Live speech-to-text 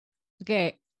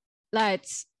Okay,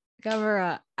 lights,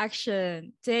 camera,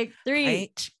 action, take 3.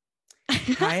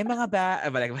 Hi mga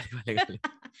balik.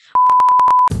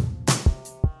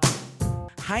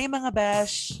 Hi mga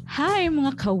bash! Hi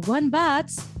mga kawan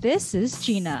bats! This is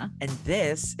Gina. And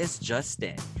this is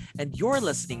Justin. And you're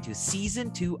listening to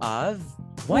Season 2 of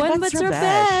One Bats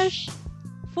Rabesh!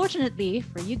 Fortunately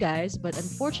for you guys, but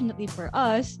unfortunately for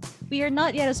us, we are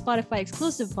not yet a Spotify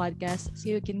exclusive podcast, so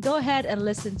you can go ahead and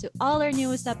listen to all our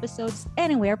newest episodes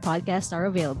anywhere podcasts are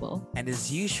available. And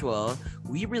as usual,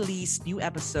 we release new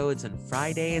episodes on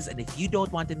Fridays, and if you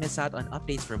don't want to miss out on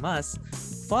updates from us,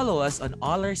 follow us on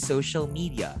all our social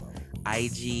media.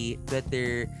 IG,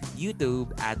 Twitter,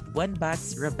 YouTube at One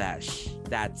Bats Rabesh.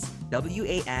 That's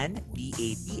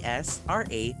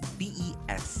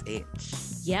WANBATSRABESH.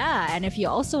 Yeah, and if you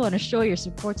also want to show your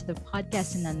support to the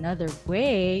podcast in another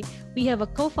way, we have a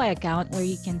Ko-Fi account where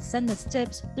you can send us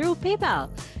tips through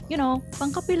PayPal. You know,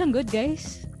 pangkape lang good,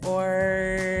 guys.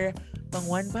 Or pang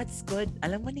One Bats good.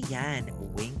 Alam mo na yan.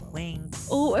 Wink, wink.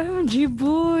 OMG,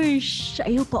 boy!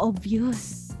 Ayaw pa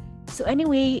obvious. So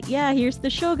anyway, yeah, here's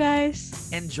the show, guys.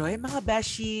 Enjoy mga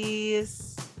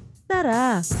beshies!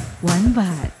 Tara! One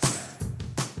Bats.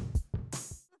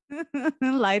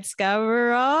 Lights,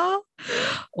 camera.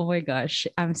 Oh my gosh,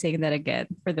 I'm saying that again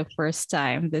for the first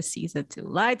time this season 2.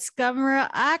 Lights, camera,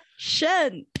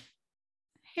 action.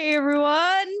 Hey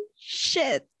everyone.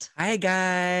 Shit. Hi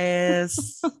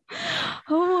guys.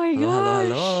 Oh my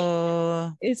gosh.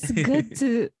 Hello. It's good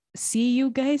to see you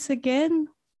guys again.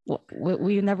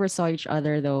 We never saw each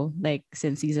other though, like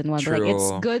since season 1. But, like,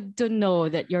 it's good to know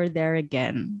that you're there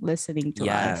again listening to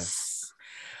us.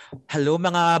 Hello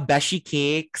mga Beshi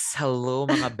Cakes. Hello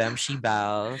mga Bemshi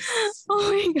Bells. Oh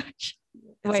my gosh.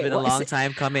 It's been a long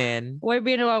time coming. Why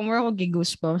binawang mo ako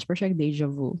goosebumps? Parang siyang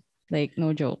deja vu. Like,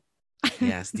 no joke.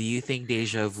 Yes. Do you think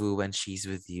deja vu when she's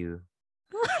with you?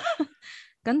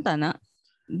 Kanta na?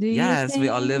 Yes,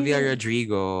 with Olivia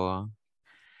Rodrigo.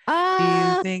 Do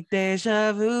you think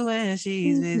deja vu when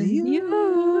she's with you?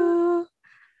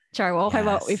 Char, okay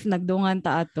ba if nagdungan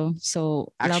ta ato? So,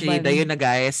 actually, dayon na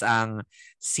guys, ang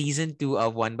season 2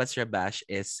 of One Bats Rabesh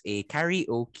is a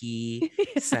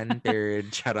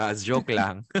karaoke-centered charas. Joke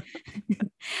lang.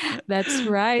 That's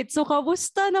right. So,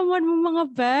 kamusta naman mo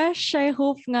mga bash? I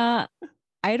hope nga,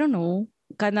 I don't know,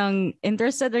 kanang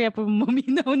interested rin po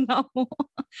maminaw na mo.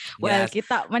 Well,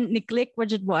 kita man, ni-click mo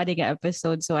dyan mo aning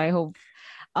episode. So, I hope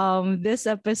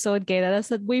this episode kay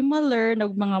nalasad boy ma-learn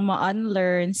og mga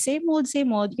ma-unlearn. Same old,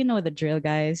 you know the drill,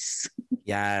 guys.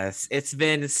 Yes, it's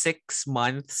been 6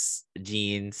 months,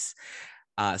 Jeans,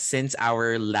 since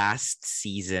our last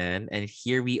season, and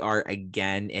here we are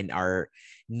again in our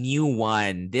new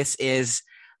one. This is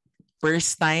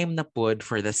first time na pod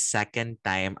for the second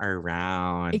time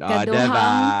around.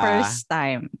 Ikaduhang first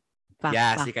time.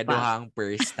 Yes, ikaduhang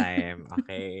first time.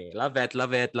 Okay, love it.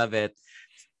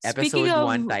 Episode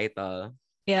 1 title.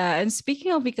 Yeah, and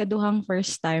speaking of ikaduhang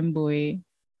first time, boy.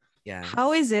 Yeah.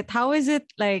 How is it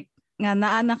like nga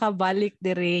naa nakabalik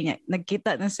diri nya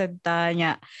nagkita na sadta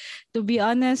nya? To be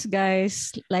honest,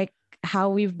 guys, like how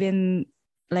we've been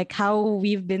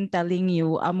telling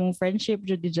you, among friendship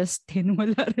jud ni Justin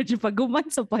wala ra jud paguman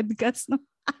sa podcast, no.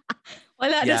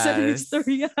 Wala na sa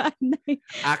nagstoryahan.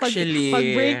 Actually,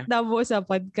 pag-break na mo sa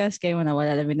podcast kayo na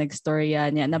wala namin nagstorya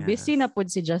niya. Na busy na po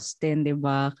si Justin, di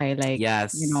ba? Kay like,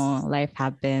 you know, life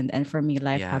happened. And for me,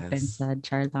 life happened sa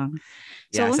char lang.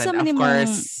 So, yes, and of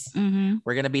course,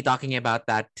 we're gonna be talking about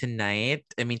that tonight.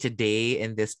 I mean, today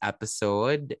in this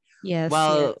episode. Yes,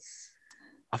 well,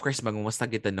 of course, magmumusta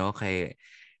kita, no? Kay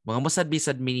mga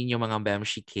musad-bisad ninyo mga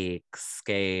Bemshi Cakes.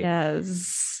 Kay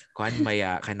kuan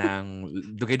maya kanang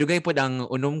dugay-dugay po ang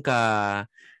unom ka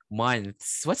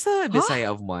months. What's the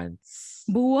Bisaya of months?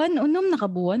 Buwan, unom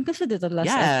nakabuwan kasi dito last.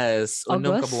 Yes,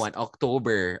 unom ka buwan.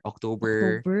 October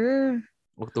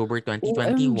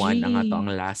 2021 ang ato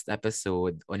ang last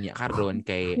episode. Onya karon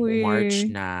kay March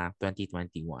na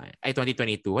 2021. Ay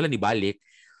 2022, wala ni balik.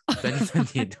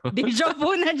 2022. Deja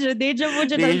vu dyan. Deja vu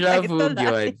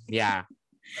yun. Yeah.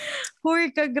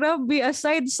 Hoy, kagrabe.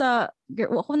 Aside sa,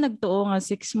 ako nagtuo nga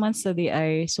 6 months sa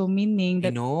DI. So, meaning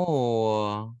that,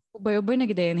 ubay-ubay na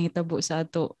gidaya nahitabo sa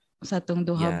atong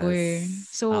duha, boy.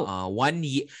 So, 1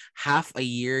 year, half a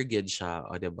year, good siya.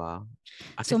 O, diba?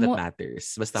 As if that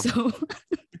matters. Basta,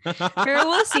 Pero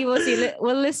we'll see.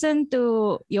 We'll listen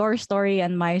to your story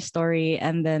and my story,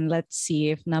 and then let's see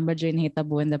if nabadyo yung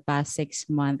hitabo in the past 6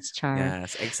 months, Char.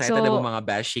 Yes. Excited na mo mga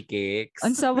Beshi Cakes.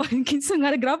 Unsa man kinsa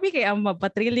nga grabe kay ang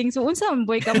mapatriling. So unsa man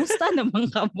boy, kamusta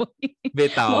naman ka boy?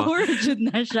 Bitaw. Mahurjud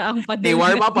na siya ang padulgan. They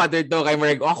warm up other to kay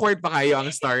Marag. Awkward pa kayo ang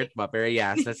start ba? Pero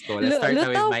yes, let's go. Let's start na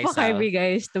with myself. Lutaw pa kayo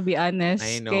guys, to be honest.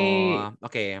 I know.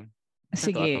 Okay.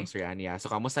 Sige.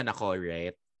 So kamusta na ko,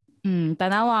 right?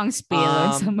 Tanawa ang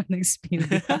spill. Sa man nag-spill.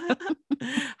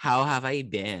 How have I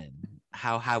been?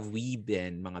 How have we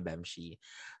been, mga Bemshi?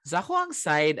 Sa ako ang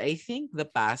side, I think the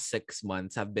past 6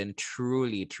 months have been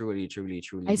truly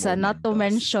Ay, sa not to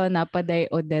mention na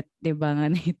paday Odette, di ba nga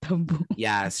nahitabo?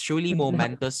 Yes, truly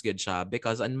momentous good siya.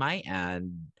 Because on my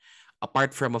end,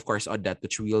 apart from, of course, Odette,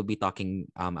 which we'll be talking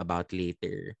about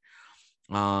later,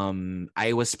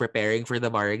 I was preparing for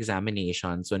the bar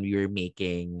examinations when we were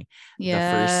making the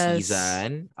first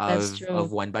season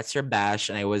of One Bats Your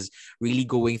Bash, and I was really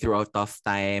going through a tough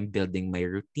time building my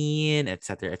routine,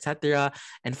 etc.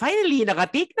 And finally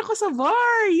nakatake na ko sa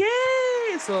bar.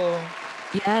 Yay! So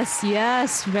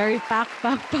yes, very pack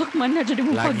man na jud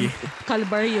mo pag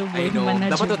kalbaryo mo. I know.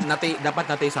 Dapat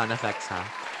natay sound effects ha.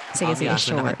 Sige, so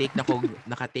sure.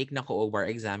 Nakatake na ko over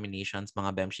examinations,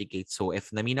 mga Bemshi Kate. So if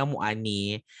namina mo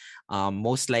ani,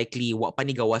 most likely wa pa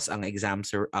ni gawas ang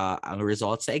exams or ang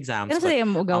results sa exams. Pero sa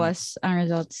mo gawas ang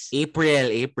results?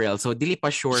 April. So dili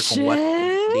pa sure kung what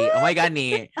day. Oh my god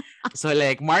ni. So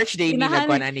like March day ni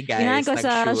nagkuan ani guys. Inahan ko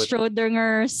sa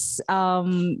Schrodinger's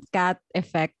cat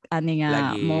effect ani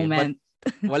nga moment.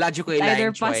 Wala jud ko line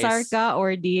either pasar ka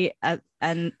or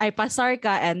pasar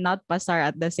ka and not pasar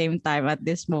at the same time at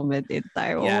this moment in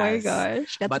time. Yes. Oh my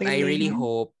gosh. But I really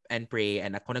hope and pray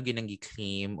and ako na ginang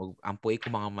gi-claim og ampoy ko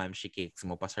mga Mamshi Cakes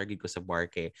mo pasar gid ko sa bar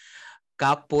kay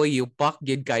kapo yupak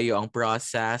gid kayo ang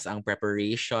process, ang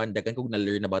preparation. Daghan kog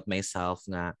na-learn about myself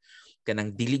nga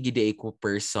kanang dili gid ko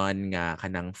person nga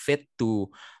kanang fit to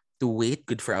wait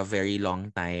good for a very long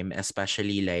time,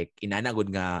 especially like inana gud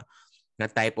nga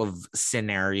type of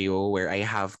scenario where I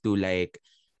have to like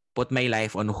put my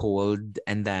life on hold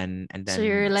and then so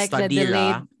you're like the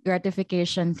delayed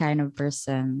gratification kind of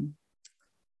person.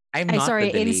 I'm not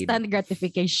the delayed. Instant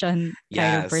gratification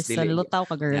kind of person. Lutaw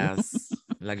ka, girl. Yes.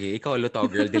 Lagi. Ikaw, lutaw,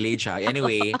 girl. Delayed siya.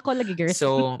 Anyway. Ako lagi, girl.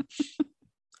 So,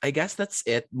 I guess that's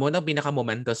it. Muna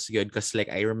pinaka-momentous yun because like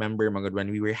I remember magod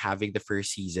when we were having the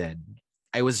first season,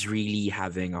 I was really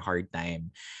having a hard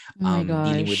time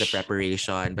dealing with the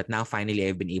preparation. But now finally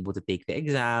I've been able to take the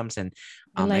exams and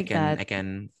I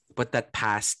can put that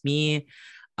past me.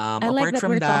 I like that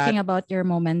we're talking about your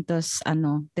momentous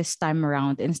this time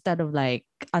around instead of like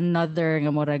another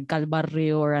nga murag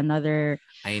kalbaryo or another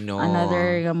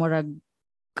nga murag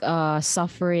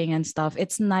suffering and stuff.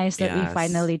 It's nice that we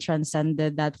finally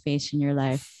transcended that phase in your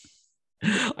life.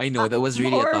 I know that was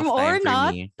really a tough time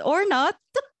for me. Or not.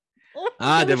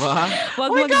 Diba? Oh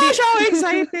my gosh, how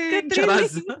excited!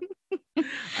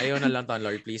 Ayaw na lang ton,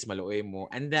 Lord, please maluoy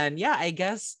mo. And then, yeah, I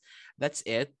guess that's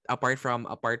it. Apart from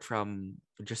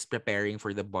just preparing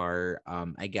for the bar,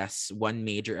 I guess one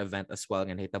major event as well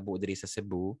nga nahitabo diri sa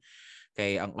Cebu.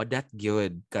 Kay ang Odette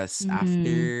gyud because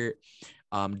after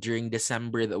during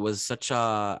December, that was such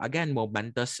a again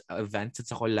momentous event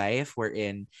sa ako life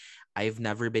wherein I've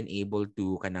never been able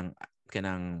to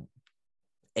kanang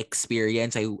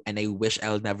experience and I wish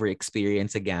I'll never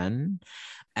experience again.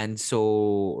 And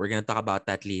so we're gonna talk about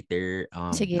that later.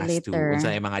 Sige, as later. To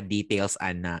sa mga details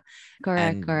Anna.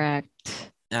 Correct.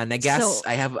 And I guess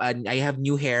I have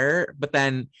new hair, but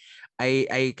then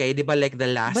I kay di ba like the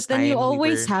last time. But then you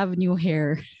always have new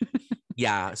hair.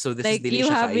 Yeah, so this like is you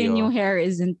having new hair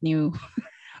isn't new.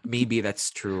 Maybe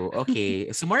that's true. Okay.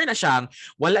 So more na siyang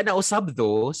wala na usab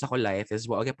do sa ko life is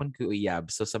wa okay pon ko uyab.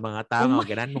 So sa mga tao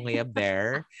ganan mo ngayab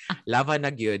there, lava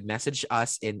na gyud. Message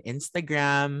us in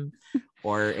Instagram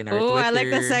or in our Twitter. I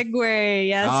like the segue.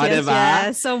 Yes. Diba?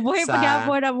 Yes. So buhay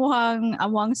pagyapon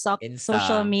among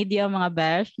social media mga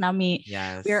besh nami.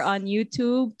 Yes. We're on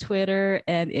YouTube, Twitter,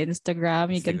 and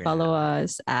Instagram. You can follow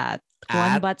us at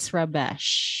One Bats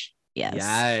Rabesh.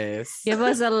 Yes. Give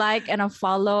us a like and a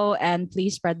follow, and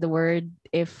please spread the word.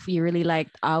 If you really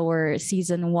liked our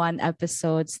season 1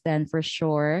 episodes, then for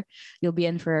sure you'll be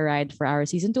in for a ride for our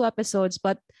season 2 episodes.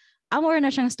 But amo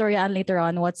na siyang storyan later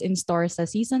on what's in store sa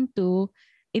season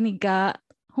 2. Iniga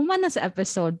human na sa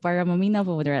episode para mamina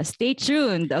po dira. Stay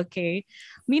tuned, okay?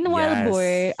 Meanwhile,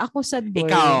 boy, ako sad boy.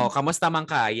 Ikaw, kamusta man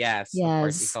ka? Yes. Of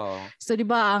course, ikaw. So, di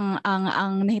ba,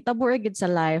 ang nahitabo gid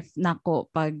sa life nako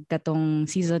pag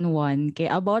katong season 1, kay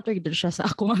about rin siya sa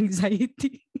akong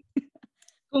anxiety.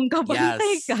 kung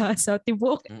kabantay Yes. ka sa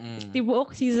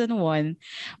tibuok season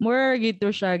 1, more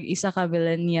gito siya isa ka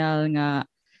millennial nga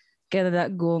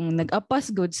kanagong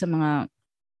nag-apas good sa mga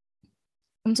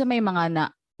unsa may mga na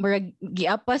murag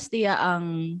giapas diya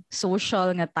ang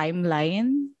social nga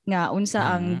timeline nga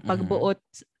unsa ang pagbuot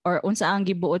or unsa ang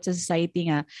gibuot sa society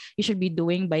nga you should be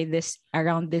doing by this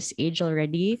around this age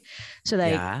already. So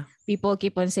like people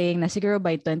keep on saying na siguro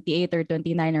by 28 or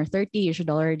 29 or 30 you should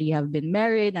already have been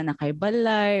married na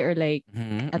nakaibalay or like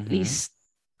at least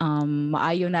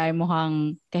maayo na ay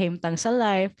mohang kahimtang sa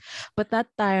life. But that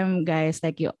time guys,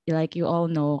 like you all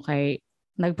know, kay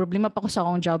nagproblema pa ko sa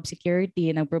akong job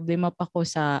security, nagproblema pa ko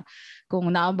sa kung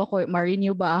naaba ko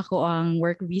ma-renew ba ako ang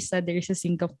work visa there sa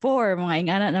Singapore, mga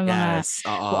ingana na mga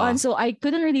kuan. So I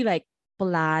couldn't really like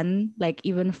plan like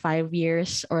even 5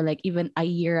 years or like even a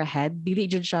year ahead. Dili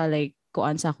jud siya like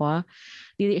kuan sa ko.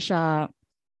 Dili siya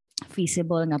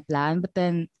feasible nga plan. But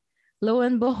then lo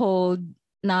and behold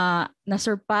na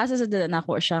surpass sa na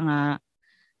ko siya nga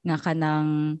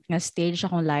kanang nga stage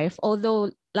akong life.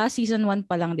 Although last season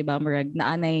 1 pa lang, di ba, Murag,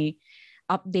 na anay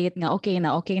update nga, okay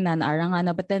na, naaranga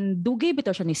na. But then, dugay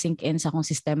bitaw siya ni sink in sa akong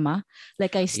sistema.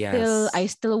 Like, I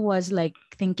still was like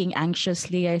thinking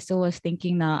anxiously. I still was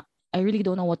thinking na, I really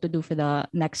don't know what to do for the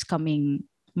next coming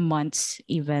months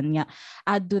even. Yeah.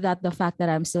 Add to that the fact that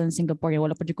I'm still in Singapore.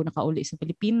 Wala pa rin ko nakauli sa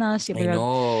Pilipinas. I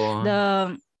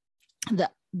know.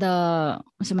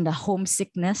 The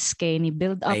homesickness kay ni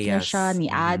build up na siya ni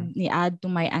add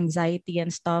to my anxiety and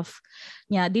stuff.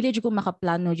 Yeah, dili jud ko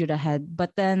makaplano jud ahead.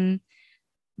 But then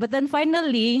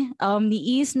finally ni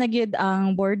ease na gyud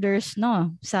ang borders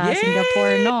no sa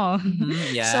Singapore no.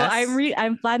 Yes. So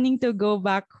I'm planning to go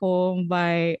back home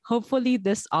by hopefully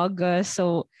this August.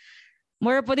 So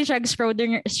more po din siya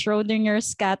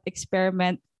Schrodinger's cat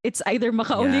experiment. It's either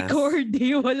makauli ko or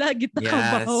di wala kita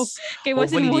kabaw. Kay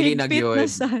hopefully dili na gyud.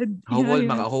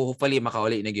 Hopefully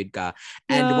makauli na gyud ka.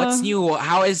 And what's new?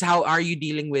 How are you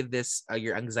dealing with this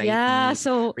your anxiety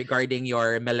regarding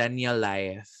your millennial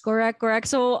life? Correct.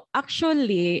 So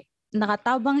actually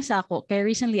nakatabang sa ako kay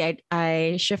recently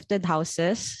I shifted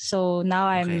houses. So now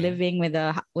I'm living with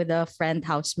a friend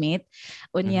housemate.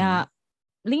 Unya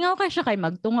lingaw ka siya kay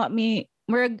magtunga mi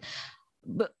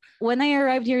when I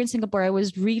arrived here in Singapore, I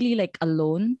was really like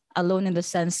alone in the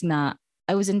sense na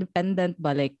I was independent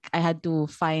but like I had to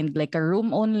find like a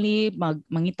room only,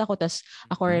 mangita ko tas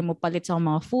ako rin mo palit sa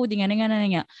mga food,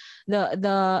 nga.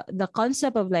 The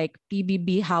concept of like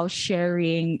PBB house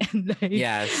sharing and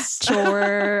like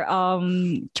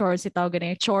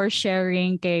chore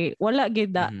sharing kay wala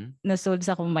gid nasod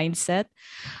sa akong mindset.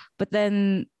 But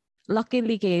then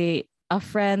luckily kay a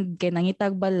friend kay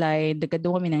nangitag balay,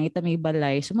 dagado kami nangita may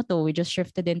balay. Sumato, we just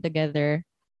shifted in together.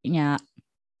 Nya.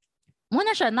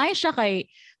 Muna siya, nice siya kay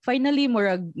finally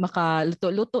murag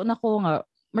makaluto-luto na ko nga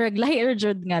murag lahi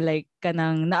jud nga like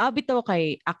kanang naabit ako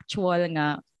kay actual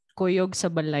nga kuyog sa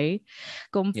balay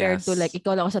compared to like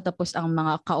ikaw lang sa tapos ang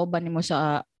mga kauban nimo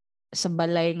sa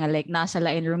balay nga like nasa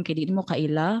lain room kay di mo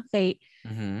kaila kay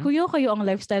kuyo kayo ang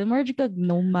lifestyle mo kag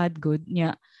nomad good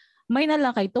nya. May na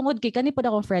lang kay tungod kay kani pod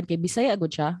akong friend kay Bisaya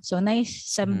agud siya. So nice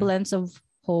semblance of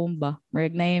home ba.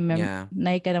 Murag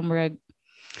nay ka na murag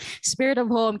spirit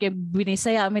of home kay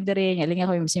binisaya mi diri nya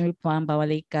linga ko simple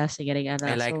pambawalay ka sige ara.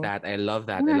 I like that. I love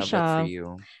that. I love that for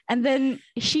you. And then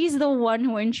she's the one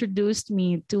who introduced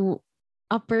me to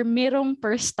a permirong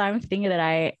first time thing that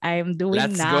I'm doing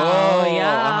Let's now. Go.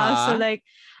 Yeah. So like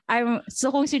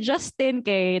so kung si Justin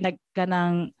kay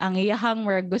nagkanang ang iyahang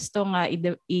murag gusto nga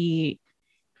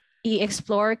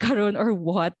i-explore karon or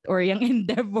what or yung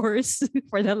endeavors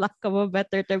for the lack of a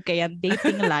better term kaya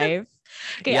dating life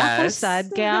kaya ako sad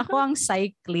kaya ako ang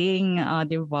cycling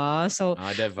diba so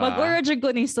mag-origin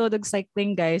ko ni sodog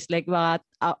cycling guys like mga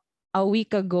a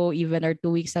week ago even or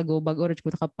 2 weeks ago bag-origin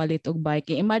ko nakapalit og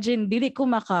bike. Imagine dili ko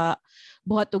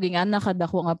buhat og ingana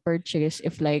kada ko nga purchase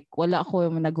if like wala ko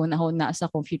nagunahon na sa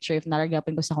akong future if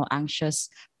naragapin ko sa akong anxious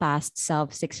past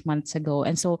self 6 months ago.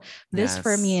 And so this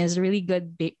for me is really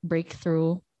good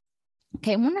breakthrough.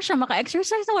 Kaya muna siya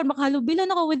maka-exercise ako, makahalubilo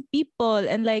na ako with people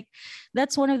and like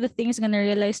that's one of the things nga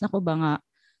na-realize na ko ba nga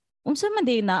unsa man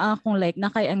day na akong like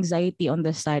nakay anxiety on the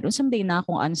side, unsa man day na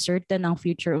akong uncertain ang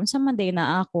future, unsa man day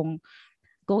na akong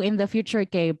kung in the future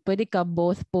kay pwede ka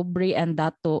both pobre and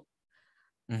dato.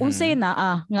 Unsay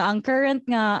na nga ang current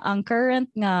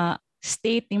nga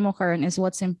state nimo current is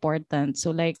what's important. So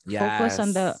like focus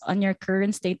on your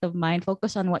current state of mind,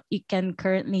 focus on what you can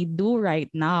currently do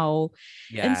right now.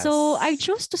 And so I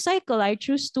choose to cycle. I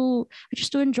choose to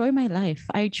enjoy my life.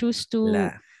 I choose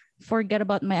to forget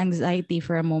about my anxiety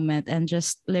for a moment and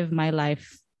just live my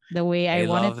life the way I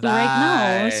want it love to right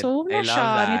now. that. So, I na love siya.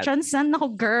 that. Ni-transcend ako,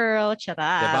 girl. Diba?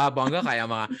 Charat. Bongga kaya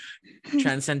mga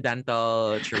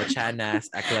transcendental, churwachanas,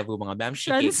 aklavu, mga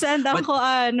bamshi cakes. Transcend ang But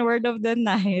koan, word of the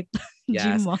night.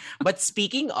 yes. Gimo. But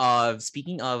speaking of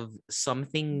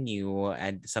something new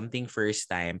and something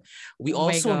first time, we Oh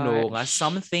my also know nga gosh.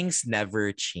 some things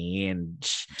never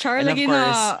change. Char And of lagi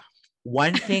course, na.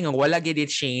 one thing ang wala gid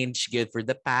change good for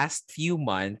the past few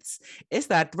months is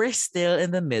that we're still in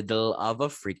the middle of a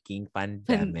freaking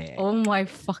pandemic. Oh my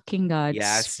fucking God.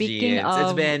 Yes, Speaking Jeans.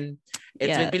 of...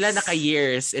 It's been pila na ka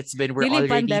years. We're Dili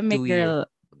already pandemic, 2 years. girl.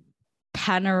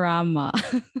 Panorama.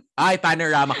 Ay,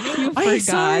 panorama. You Ay,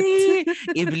 forgot. sorry.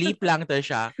 I-bleep lang to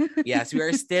siya. Yes, we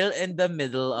are still in the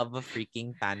middle of a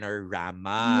freaking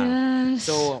panorama. Yes.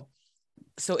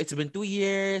 So it's been 2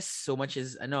 years. So much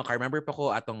is, remember pa ko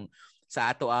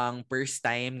sa ato ang first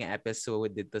time nga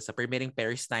episode dito, sa premiering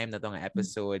first time na to nga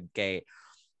episode, kay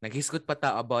naghisgot pa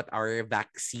ta about our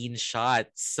vaccine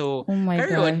shots. So, oh my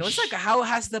karon, gosh. How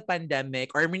has the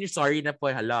pandemic, or sorry na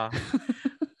po, hala.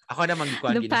 Ako na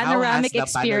the panoramic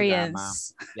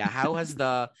experience. How has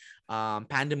the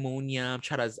pandemonium,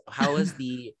 how has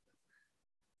the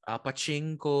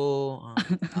pachinko,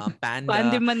 panda,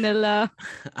 Pandi Manila.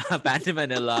 Pandi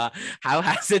Manila, how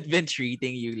has it been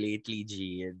treating you lately,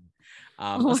 Jean?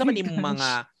 Oh Sa my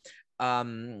mga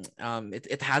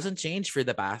it hasn't changed for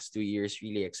the past 2 years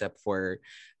really, except for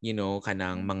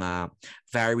kanang mga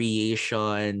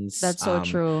variations. That's so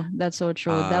true.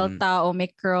 Delta,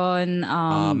 Omicron,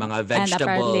 mga vegetables. And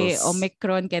apparently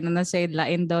Omicron kaya na say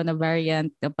lain daw na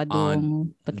variant padung.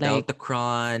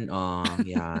 Deltacron.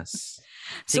 Yes.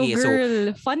 So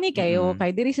girl, funny kayo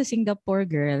kay diri sa Singapore,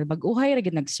 girl, mag-uhay ra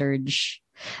gyud nag-surge.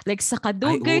 Like sa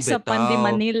kadugay sa Pandi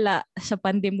Manila, sa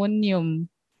Pandemonium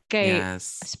kay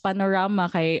sa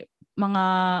panorama kay mga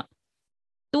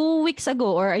 2 weeks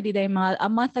ago or I did mga a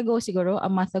month ago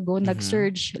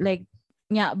nag-surge like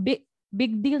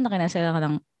big deal na kina sila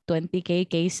ng 20k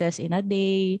cases in a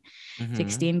day,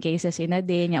 16 cases in a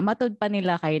day. Nya matud pa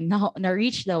nila kay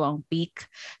na-reach daw ang peak.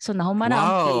 So nahuman na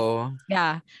ang peak.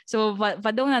 Yeah. So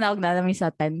padung na naog na namin sa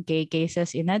 10k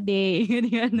cases in a day.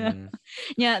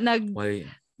 Nya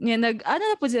ano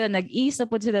na po sila, nag-ease na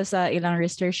po sila sa ilang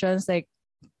restrictions like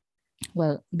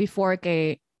before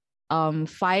kay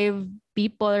 5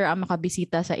 people ang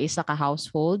makabisita sa isa ka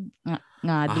household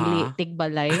nga dili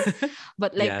tigbalay.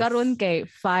 But like karon kay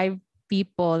 5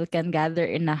 people can gather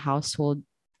in a household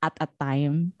at a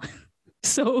time.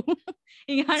 So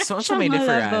may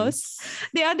difference.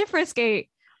 The difference kay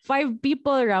 5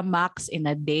 people ra max in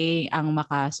a day ang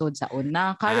makasod sa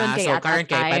una. Karon kay at a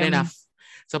time.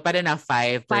 So, pwede na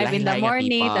 5 in the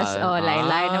morning, tas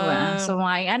laylay naman. So,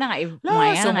 mga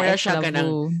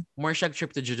more siya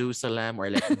trip to Jerusalem or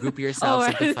like group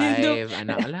yourselves into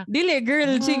 5. Dili,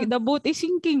 girl. The boat is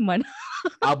sinking man.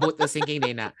 Boat is sinking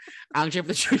din na. Ang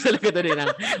trip to Jerusalem ka doon din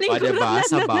ang, diba?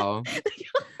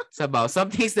 Sabaw.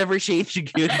 Some things never change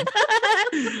again.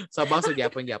 Sabaw, so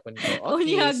gyapon ko.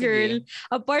 Okay, girl.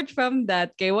 Apart from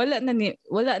that, kay wala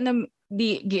na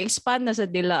gi-expand na sa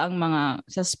dila ang mga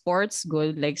sa sports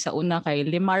good like sa una kay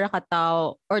 5 ra ka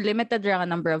tawo or limited ra ka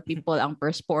number of people ang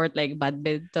per sport like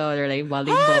badminton or like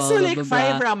volleyball. So like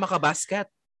 5 ra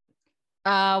maka-basket.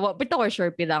 Bito ko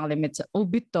sure pila ang limit sa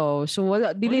bito. So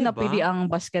wala dili na pili ang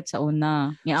basket sa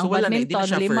una. Ang so, badminton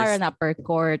 5 ra na per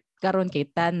court. Karon kay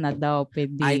 10 na daw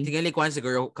pwede. Ay tingali kuan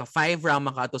siguro ka 5 ra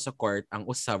makato sa court ang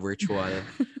usa virtual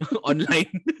online.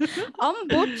 Ang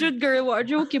butchud girl wa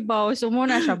joke ba. So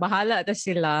muna siya bahala ta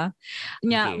sila.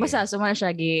 Nya basta sumana siya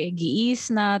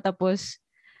gi-ease na tapos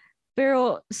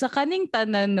pero sa kaning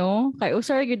tanan no kay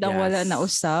usar gyud ang wala na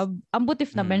usab. Ambot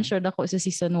if na mention ako sa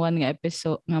season 1 nga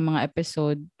mga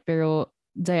episode pero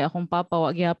dahil akong papa wa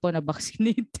gyapon na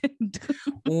vaccinated.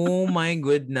 Oh my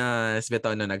goodness.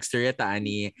 Beto no nagstorya ta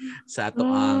ani sa ato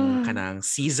ang kanang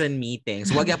season meetings.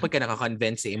 Wag gyapon ka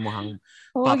naka-convince sa imuhang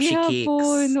popsi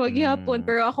cakes. Wag gyapon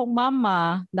pero akong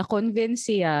mama na-convince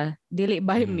siya dili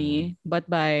by me but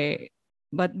by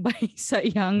sa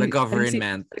iyang the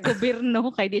government.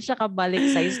 Gobyerno kay di siya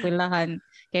kabalik sa eskwelahan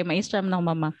kay maestra ng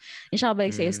mama. Di siya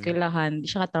kabalik sa eskwelahan,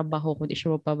 di siya katrabaho kung di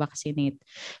siya pa-vaccinate.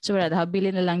 So wala,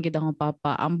 habilin na lang gid akong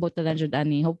papa. Ambot na lang jud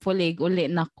ani. Hopefully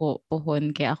uli nako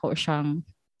pohon kay ako siyang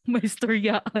may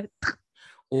istoryaat.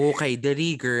 Okay,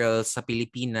 diri girls sa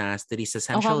Pilipinas, diri sa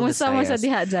Central Visayas,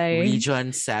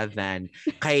 Region 7.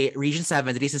 Kay Region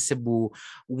 7 diri sa Cebu,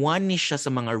 one ni siya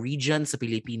sa mga region sa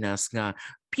Pilipinas nga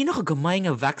pinakagamay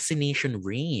nga vaccination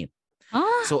rate.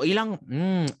 So ilang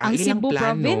ang ilang Cebu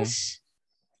plano province?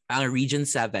 Ang Region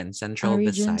 7, Central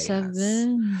Region Visayas.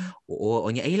 7.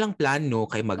 Oo, ilang plano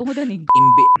kay mag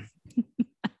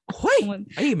Hoy!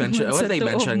 Ay, mention. Sa Wala tayo two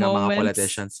mention nga mga moments.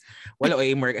 politicians. Wala,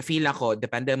 feel ako,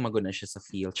 depende maguna siya sa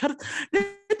feel. Charot.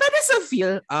 Depende sa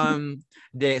feel.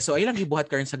 So, ay lang gibuhat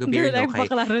karon sa gobyerno. Girl, ay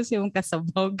paklaro siyang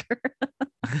kasabaw, girl.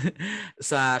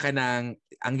 Sa kanang,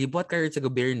 ang gibuhat karon sa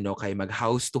gobyerno kay mag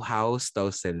house to house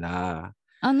daw sila.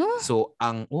 Ano? So,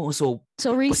 So,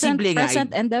 recent,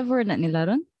 present endeavor na nila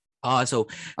ron? So,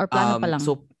 or plano pa lang?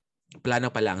 So, plano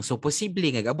pa lang. So, posible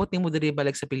nga, abot ni mo diri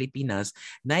balik sa Pilipinas,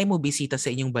 na mo bisita sa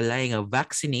inyong balay nga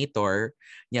vaccinator,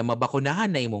 niya mabakunahan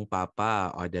na imong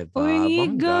papa. O, diba? Uy,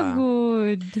 Bangga.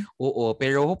 good. Oo,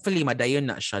 pero hopefully, madayon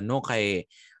na siya, no? Kay,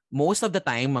 most of the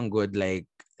time, mang good, like,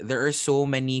 there are so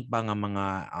many pa nga mga,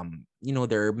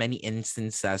 there are many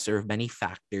instances or many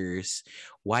factors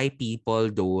why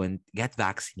people don't get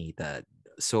vaccinated.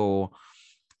 So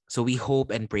we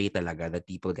hope and pray talaga that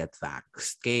people get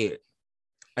vaxxed. Kay,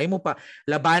 ay mo pa,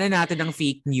 labanan natin ang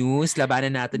fake news,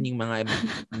 labanan natin yung mga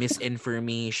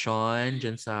misinformation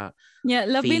dyan sa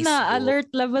labi Facebook. na alert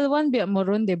level 1 biya mo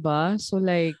ron, diba? So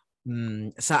like,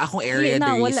 sa akong area,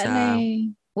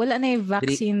 wala na yung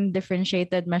vaccine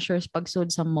differentiated measures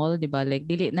pagsud sa mall, diba? Like,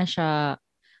 dili na siya,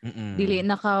 dili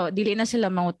na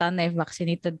sila mangutan na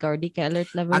vaccinated ka or di kay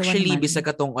alert level 1 Actually, man. bisa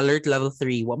ka tong alert level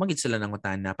 3, wa magid sila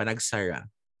nangutan na panagsara.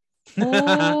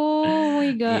 Oh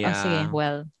my God.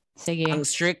 Yeah. Sige. Ang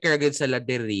strict kagad sa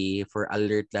ladiri for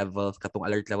alert level, katong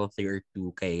alert level 3 or 2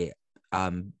 kay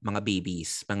mga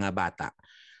babies, mga bata.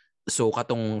 So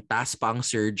katong taas pa ang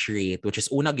surge rate, which is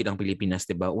una gid ang Pilipinas,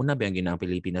 diba? Una ba ang ginang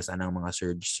Pilipinas anang mga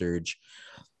surge.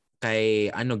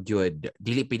 Kay gyud,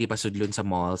 dili pili pasudlon sa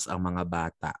malls ang mga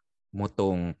bata.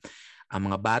 Motong ang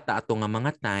mga bata ato nga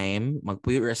mga time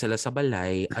magpuyo sila sa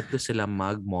balay adto sila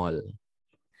mag-mall.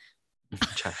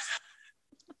 Just.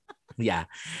 Yeah.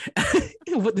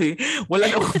 Wala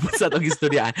na ako sa itong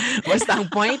istorya. Basta ang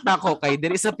point ako kay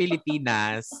there is sa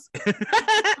Pilipinas.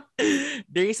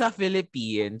 There is sa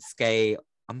Philippines kay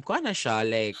kuha na siya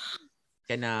like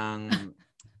kanang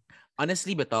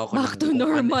honestly ba to back to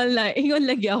normal na. Ingon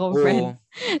lagi ako, friend.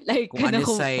 Like kanang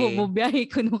bumiyahe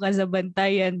ko nung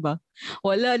kasabantayan ba.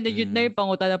 Wala na yun na yung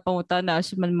pangutana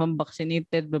as man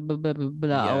vaccinated blah blah blah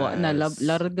blah. Yes. Na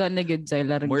larga na gyud say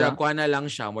larga. Murag kuha na lang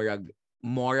siya, murag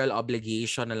moral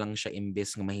obligation na lang siya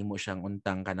imbes nga mahimo siyang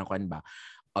untang kanang kuan ba.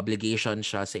 Obligation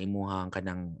siya sa imuhang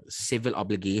kanang civil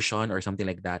obligation or something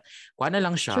like that. Kuha na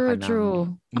lang siya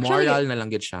kanang moral na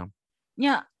lang gyud siya.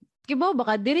 Yeah. Kibaw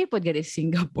baka diri pod gani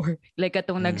Singapore. Like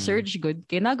atong nag-surge good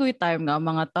kay nagoy time nga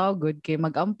mga tao good kay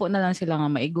magampo na lang sila nga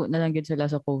maigo na lang gyud sila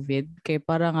sa COVID kay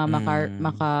para nga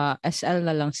maka SL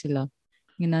na lang sila.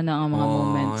 Gina na ang mga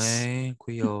moments. Ay,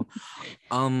 kuya.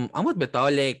 Amot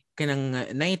bitaw like kanang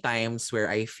night times where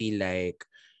I feel like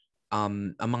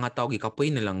ang mga tao gikapoy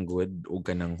na lang good o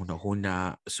kanang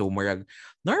hunahuna. So murag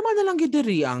normal na lang gid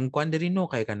diri ang kuan diri no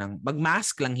kay kanang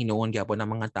mag-mask lang hinuon gyapon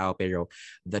ng mga tao pero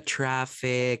the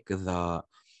traffic,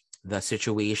 the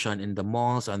situation in the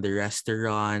malls, on the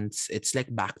restaurants, it's like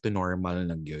back to normal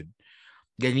na gyud.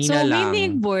 Ganina lang. So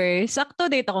meaning boy, sakto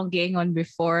date akong giingon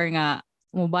before nga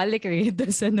mubalik rito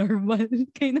sa normal.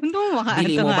 Kaya nung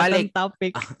makaatong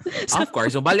topic. Of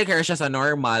course, mubalik siya sa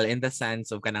normal in the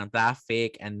sense of kanang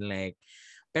traffic and like,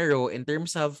 pero in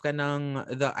terms of kanang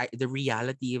the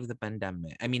reality of the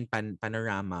pandemic, I mean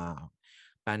panorama,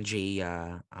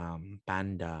 Pangea,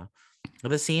 Panda,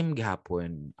 the same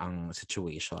gihapon ang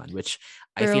situation, which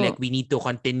I feel like we need to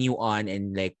continue on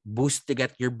and like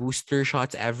get your booster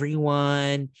shots,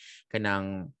 everyone.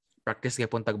 Kanang practice kay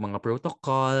puntag mga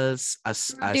protocols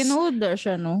as tinood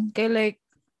siya no kay like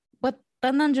but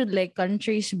tanan jud like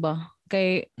countries ba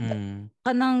kay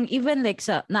kanang even like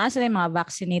sa naa sila mga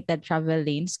vaccinated travel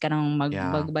lanes kanang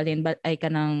magbalhin ay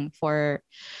kanang for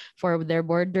their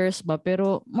borders ba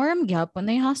pero more gihapon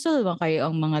na hassle ba kayo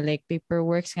ang mga like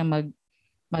paperworks nga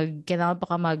kailangan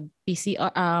pa ka mag PCR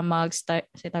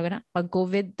pag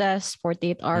COVID test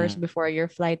 48 hours before your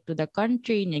flight to the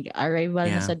country, arrival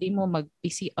na sa dimo mag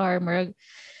PCR ang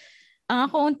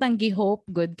ako untang gi-hope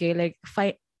good kay like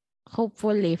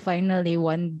hopefully finally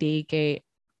one day kay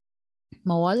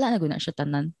mawala na guna siya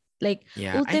tanan. Like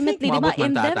ultimately di ba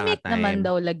endemic naman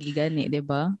daw lagi gani, di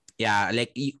ba? Yeah,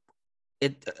 like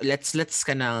let's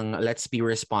be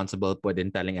responsible po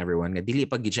din telling everyone nga dili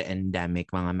pag siya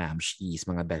endemic mga mamshis,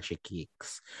 mga beshi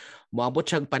cakes. Moabot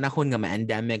siya panahon nga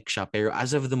ma-endemic siya pero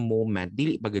as of the moment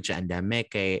dili pag siya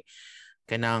endemic kay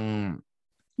kanang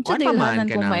kuan pa man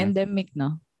kanang ma-endemic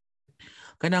no.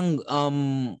 Kanang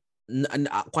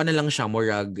kuha na lang siya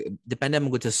murag depende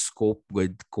mo sa scope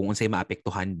good kung unsay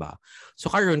maapektuhan ba. So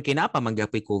karon kinapa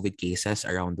magapoy COVID cases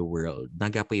around the world.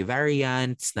 Nagapoy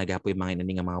variants, nagapoy mga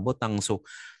nga mga butang. So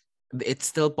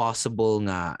it's still possible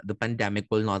nga the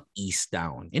pandemic will not ease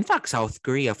down. In fact, South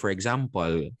Korea, for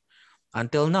example,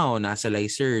 until now, nasa lay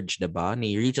surge, diba?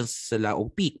 Ni-reach sila o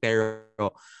peak, pero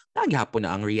naghapon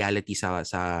na ang reality sa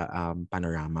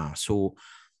panorama. So,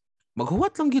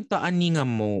 maghuwat lang gyud ta ani nga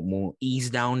mo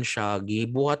ease down siya,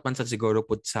 gibuhat man sa siguro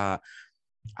pud sa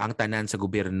ang tanan sa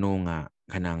gobyerno nga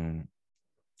kanang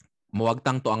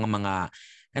muwagtang to ang mga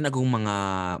kanagong mga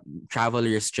travel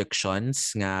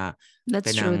restrictions nga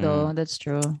That's true though. That's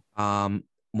true.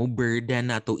 Mo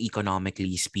burden na to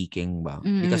economically speaking ba,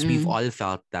 because we've Mm-mm. all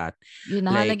felt that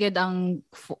Yun like gyud ang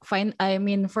fine. I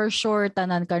mean, for sure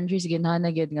tanan countries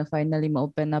ginhana gyud nga finally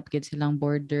ma-open up gyud silang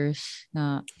borders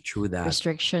na true that.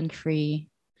 restriction free.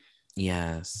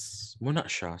 Yes, muna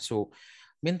siya. So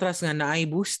mientras nga naay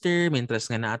booster,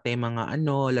 mientras nga naatay mga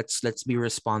let's be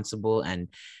responsible and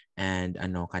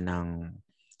ano kanang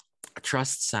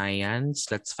trust science,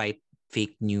 let's fight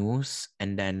fake news,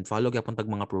 and then follow gyapon tag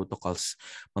mga protocols.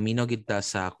 Maminaw gid ta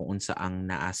sa kung unsa ang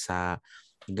naa sa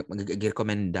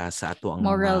girekomenda sa ato ang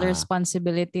Moral mga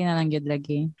responsibility na lang gyud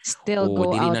lagi. Still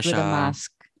go dili out na with a siya,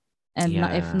 mask. And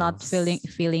if not yes,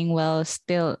 feeling well,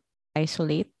 still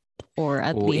isolate or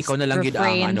at least ikaw na lang gid ang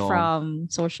refrain from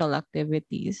social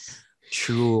activities.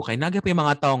 True. Kay naga pa yung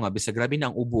mga tao nga bisag grabe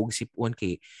na ang ubo og sipon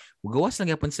kay gawas lang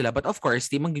gyapon sila, but of course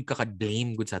di man gyud ka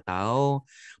blame gud sa tao.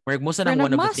 Murag mo sa nang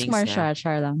one of the things nga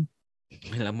char lang.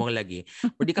 Alam mo lagi.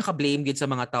 Or di ka blame gud sa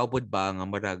mga tao pud ba nga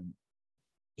murag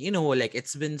like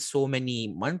it's been so many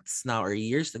months now or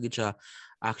years na gid siya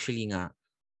actually nga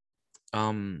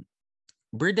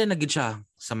burden na gid siya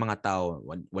sa mga tao.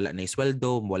 Wala na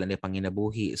sweldo, wala na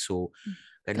panginabuhi. So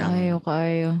kanang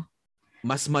kayo.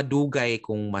 Mas madugay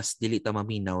kung mas dili ta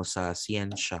maminaw sa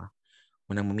siyensya.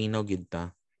 Munang maminaw gid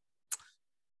ta.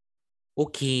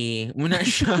 Okay, muna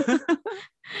siya.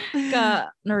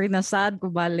 Narinasad ko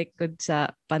balik ko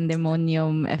sa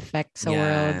pandemonium effect sa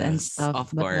world and stuff.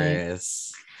 Of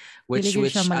course. Which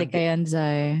siya malikayan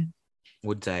zay.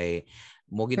 Would say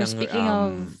mo ginang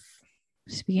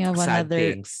speaking of sad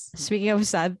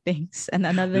things and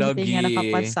another thing na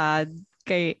nakapasad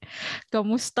kay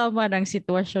kamusta man ang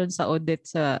sitwasyon sa audit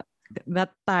sa that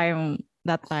time.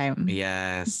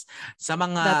 Yes. Sa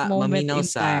mga maminaw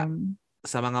sa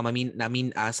mga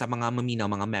maminaw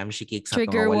mga memshi cakes na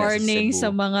trigger warning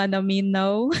sa mga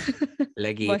naminaw.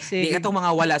 Lagi. Di atong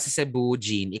mga wala sa Cebu,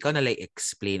 Jean, ikaw na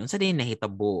explain. Unsa din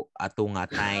nahitabo ato nga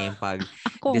time pag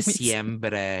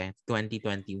Disyembre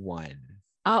 2021?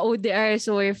 ODR,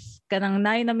 so if kanang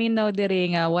nay naminaw diri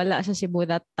nga wala sa Cebu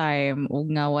that time ug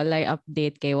nga walay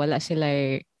update kay wala sila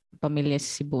pamilya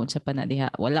sa Cebu sa panadiha.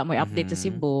 Wala mo update sa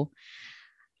Cebu.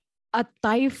 A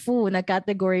typhoon, a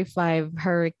category 5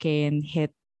 hurricane hit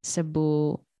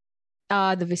Cebu,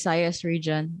 the Visayas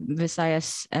region,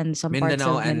 Visayas and some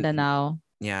Mindanao parts of Mindanao.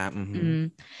 Yeah.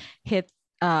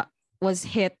 Was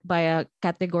hit by a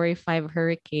category 5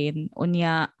 hurricane.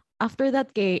 Unya after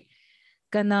that kay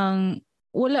kanang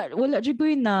wala jud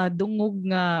na dungog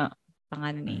nga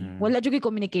pangalan ni. Wala jud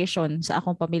communication sa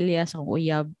akong pamilya, sa akong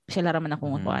uyab, sila ra man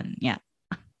akong kuan. Yeah.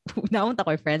 Naon ta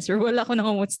ko friends, or wala ko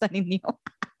nangumusta ninyo.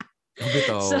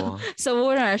 So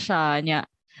wala siya nya.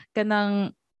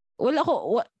 Kanang wala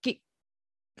ko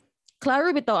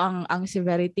klaro bitaw ang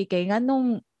severity kay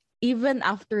nganong even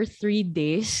after 3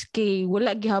 days kay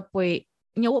wala gihapoy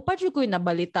nya wa pa jud ko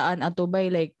nabalitaan ato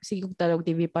by like sige kog talog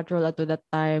TV Patrol ato that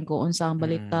time kung unsa ang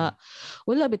balita.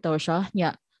 Wala bitaw siya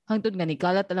nya hangtod nga ni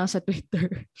kalat lang sa Twitter.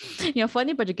 Nya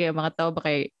funny pa jud kay mga tao ba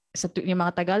kay sa yung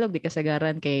mga Tagalog di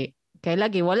kasagaran kay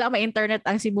lagi wala ma-internet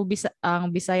ang Cebu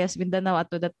ang Visayas Mindanao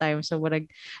ato that time, so murag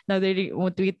nadiri mo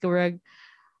tweet ko murag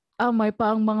may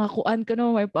pa ang mga kuan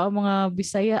kuno, may pa ang mga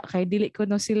Bisaya kay dili ko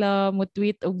no sila mo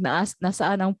tweet og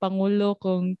nasaan ang pangulo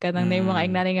kung kanang nay mga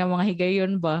ingnani nga mga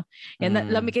higayon ba.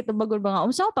 Yan lami kay tubagol ba nga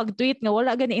unsa pag tweet nga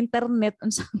wala gani internet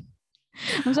unsa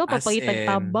papakita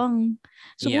tabang.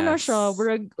 So muna siya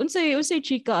murag unsay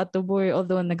chika ato boy,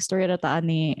 although nag-story ra ta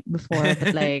ani before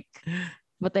but like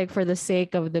for the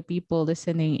sake of the people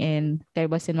listening in kay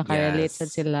basin makarelate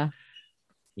sila.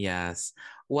 Yes.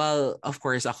 Well, of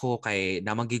course, ako kay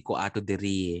namagig ko ato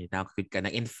diri. Nakakit ka na.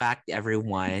 In fact,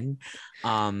 everyone,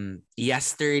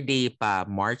 yesterday pa,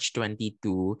 March 22,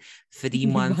 3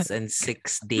 months and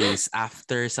 6 days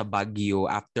after sa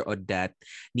Baguio, after Odette,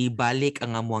 nibalik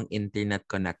ang amuang internet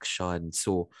connection.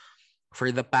 So,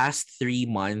 for the past 3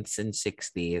 months and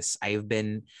 6 days, I've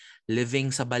been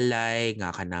living sa balay,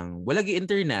 nga kanang wala gi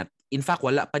internet. In fact,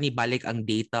 wala pa nibalik ang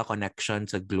data connection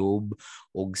sa Globe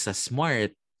o sa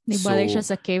Smart. Nibalik siya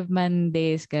sa caveman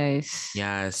days, guys.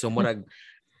 Yeah, so murag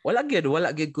wala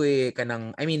gid ko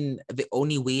kanang, I mean, the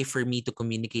only way for me to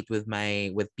communicate with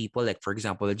people, like for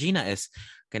example Gina, is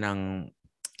kanang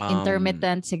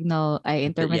Intermittent signal,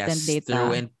 intermittent yes,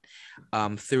 data.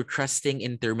 through trusting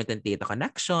intermittent data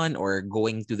connection, or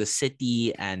going to the city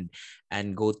and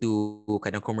go to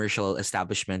kind of commercial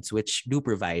establishments which do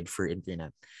provide for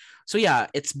internet. So yeah,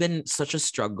 it's been such a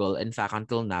struggle. In fact,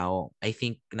 until now, I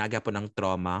think naga po ng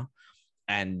trauma.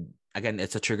 And again,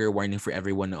 it's a trigger warning for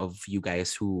every one of you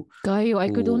guys who Kayo,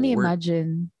 I could only were,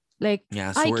 imagine. Like,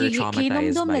 yes, who ay, were traumatized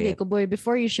kinomdom by lagi it. ko, boy,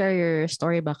 before you share your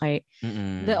story ba kay,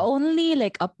 the Mm-mm. only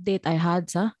like update I had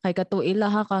sa, kay kato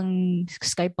ilaha kang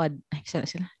Skypad, ay, sila,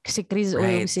 si Chris o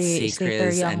yung Right, si C.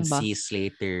 Slater Chris and Young ba? C.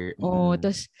 Slater. Oh, Mm-mm.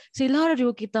 tas sila rin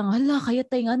kita nga, hala, kaya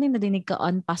tayo nga nadinig ka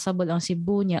unpassable ang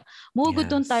Cebu niya. Mugod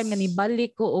tong time nga Yes.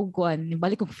 nibalik ko og kuan,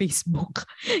 nibalik ko Facebook.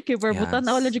 Kay perbutan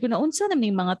na wala Yes. ko na unsa na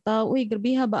ning mga tao, uy,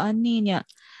 grabe ha ba ani niya.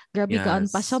 Grabe ka Yes.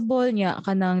 unpassable niya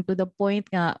kanang to the point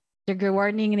nga trigger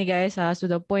warning ni guys ha, to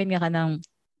the point nga kanang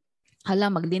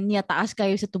hala maglinya taas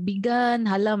kayo sa tubigan,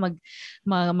 hala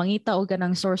mangita og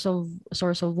kanang source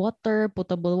of water,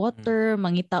 potable water,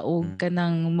 mangita og Mm-mm.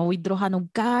 kanang ma-withdrawhan og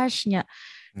cash niya.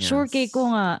 Sure kay ko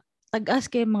Yes. nga tag-as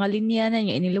kay mga linya na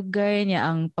niya inilugay niya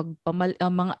ang pagpamal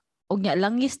ang mga og niya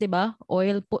langis, di ba?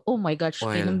 Oil po. Oh my gosh,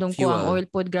 Oil, kinumdum ko ang fuel. oil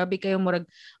pod. Grabe kayo murag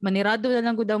manirado na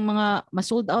lang gud ang mga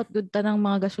ma-sold out gud tanang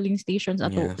mga gasoline stations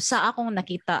ato Yes. sa akong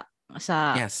nakita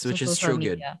sa Yes, sa which is social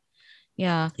true good. media.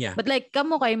 Yeah. Yeah, But like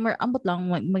kamo kay ambot lang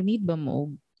mag-need ba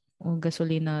mo og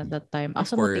gasolina that time? of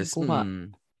Asa mo course. tigkuha?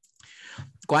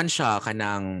 Kuan siya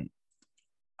kanang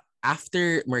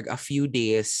after a few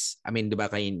days. I mean, 'di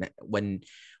ba kay when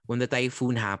the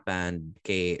typhoon happened,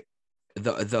 kay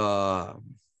the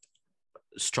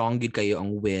strong gid kayo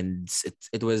ang winds.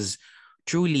 It was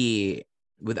truly,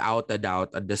 without a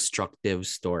doubt, a destructive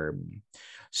storm.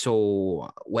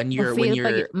 So when you're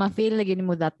Ma-feel lagi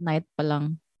mo that night pa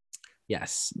lang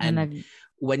yes, na and nag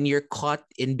when you're caught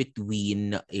in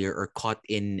between, or caught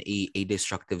in a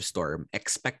destructive storm,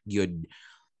 expect good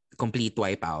complete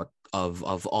wipeout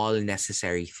of all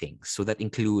necessary things. So that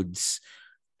includes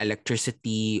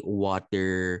electricity,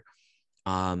 water,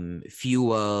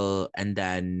 fuel, and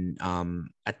then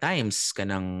at times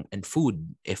kanang and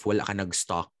food if wala ka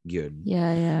nag-stock yun.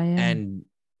 yeah. And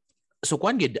so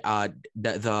kwan gid,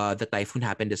 the typhoon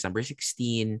happened December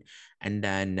 16, and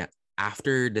then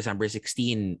after December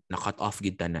 16 na-cut off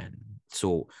gid tanan.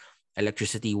 So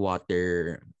electricity,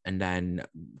 water, and then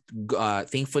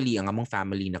thankfully ang among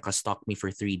family naka-stock me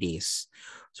for 3 days.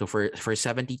 So for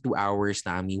 72 hours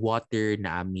na ami water,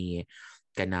 na ami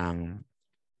kanang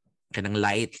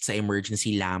light sa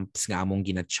emergency lamps nga among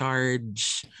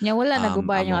gina-charge. nya wala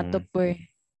nagubay yung Among atop boy.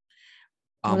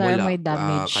 Wala wala may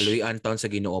damage. kaluyan taon sa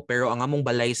Ginoo, pero ang among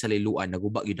balay sa Liluan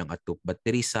naguba gyud ang atop. But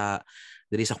diri sa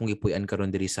kung gipuy-an karon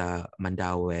diri sa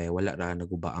Mandaue, wala ra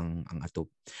naguba ang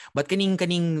atop. But kaning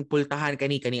pultahan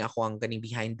kani ako ang kaning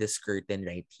behind this curtain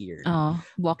right here.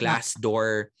 Buwak na.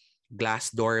 Glass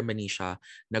door man ni siya.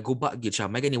 Naguba gyud siya.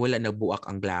 May gani wala nagbuak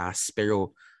ang glass,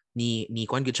 pero ni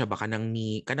kuan gyud siya baka nang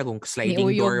ni kanagong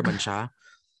sliding door man siya.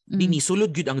 Di ni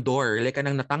sulod gyud ang door, like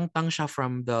kanang natangtang siya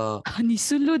from the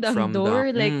nisulod ang from the door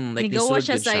like nigawa nisulod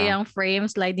siya gyud sa siya. iyang frame,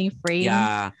 sliding frame.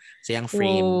 Yeah, sa iyang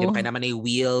frame. Di ba Whoa. kay naman ay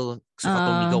wheel, so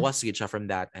katong nigawas gyud siya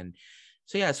from that. And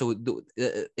so yeah, so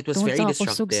it was very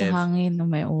destructive. Sa hangin no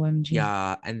may OMG.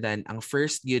 Yeah, and then ang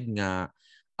first good nga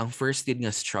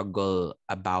struggle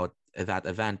about that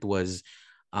event was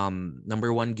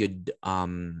number one, good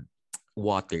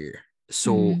water.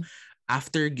 So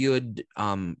after good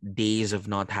days of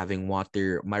not having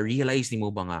water, ma-realize ni mo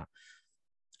ba nga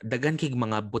dagan kay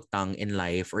mga butang in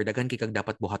life, or dagan kay kag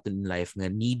dapat buhaton in life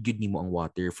nga need gyud nimo ang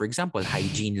water. For example,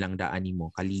 hygiene lang daan nimo,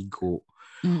 kaligo.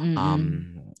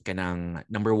 Kanang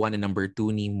number 1 and number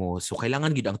 2 nimo. So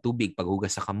kailangan gyud ang tubig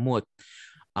paghugas sa kamot,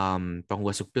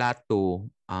 panghugas og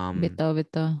plato,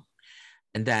 bitaw.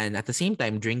 and then at the same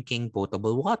time drinking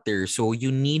potable water. So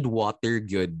you need water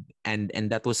good, and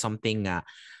that was something nga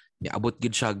abot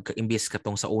gid siya imbes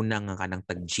katong sa una nga kanang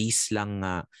tag-G's lang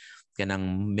nga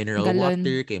kanang mineral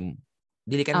water, kay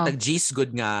dili ka tag-G's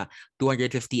good nga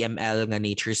 250 ml nga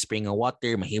Nature Spring nga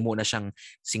water, mahimo na siyang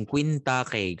 50,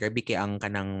 kay grabe kay ang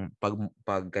kanang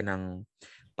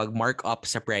pag mark up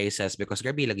sa prices, because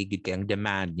grabe lagi gid kay ang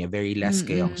demand niya, very less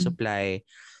kay ang supply.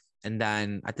 And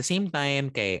then at the same time,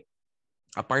 kay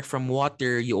apart from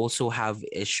water, you also have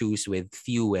issues with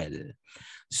fuel.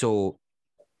 So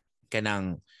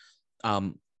kanang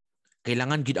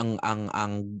kailangan gid ang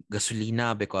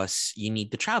gasolina, because you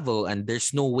need to travel, and there's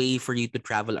no way for you to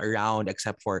travel around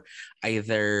except for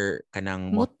either kanang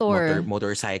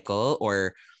motorcycle,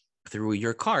 or through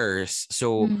your cars.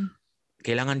 So Mm.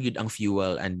 kailangan yun ang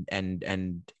fuel and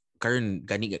karon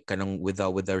gani kanang with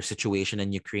the situation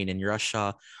in Ukraine and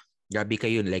Russia, grabe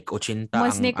kayo like 80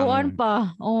 Mas ni kuan ang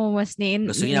pa. Oh, mas ni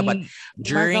gasolina, but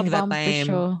during that magabang time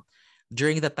presyo.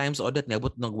 during the times audit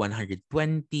nabot ng 120,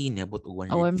 nabot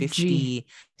og OMG. 150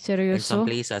 in some Seryoso?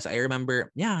 places. I remember,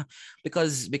 yeah,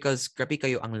 because grabe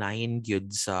kayo ang lain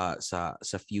gyud sa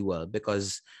fuel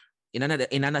because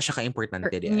inana siya ka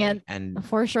importante di ay. And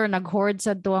For sure nag-hoard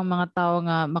sa tuwang mga tao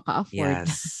nga maka-afford.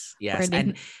 yes.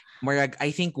 And Marag, I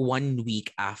think 1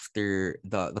 week after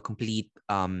the complete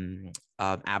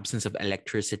absence of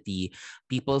electricity,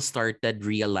 people started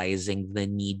realizing the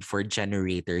need for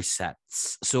generator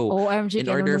sets. So OMG, in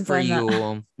order ganun for ka na.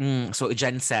 you, so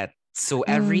genset. So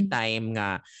every time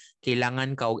nga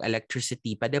kailangan ka og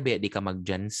electricity, padabi di ka mag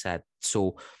genset.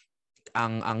 So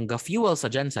ang fuel sa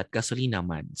genset gasolina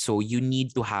man. So you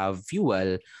need to have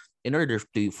fuel in order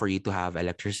for you to have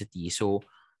electricity. So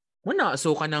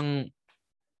kanang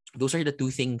those are the two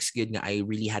things good nga I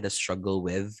really had a struggle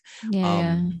with.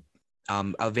 Yeah.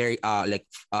 A very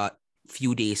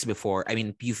few days before,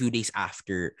 few days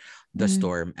after the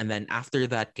storm. And then after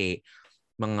that kay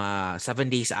mga 7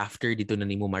 days after dito na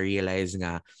nimo ma-realize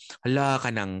nga hala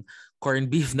kanang corned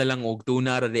beef na lang og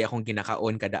tuna ra di akong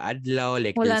kinakaon kada adlaw,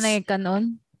 like wala na yung kanon?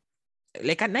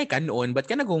 Like kanay kanon, but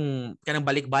kanang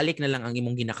balik-balik na lang ang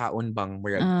imong ginakaon bang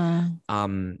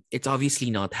it's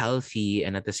obviously not healthy,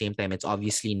 and at the same time it's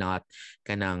obviously not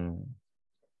kanang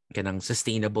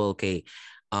sustainable kay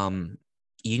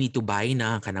you need to buy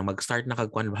na kanang mag-start na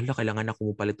kagkuan hala kailangan ako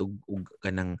mo palit og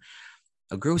kanang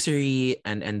a grocery,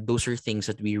 and those are things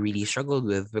that we really struggled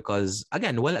with because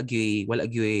again wala gyud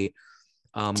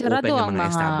open ng mga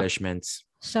establishments.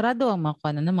 Sarado ang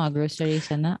mga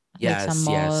groceries na yes, like sa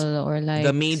mall or like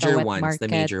the major sa wet ones, market, the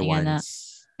major ones.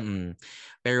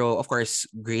 Pero of course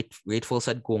grateful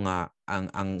sad ko nga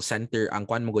ang center ang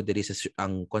kuan mo gud diri sa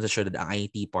ang syudad ang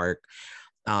IT Park,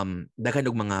 daghan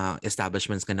og mga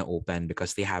establishments na open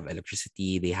because they have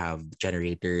electricity, they have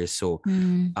generators. So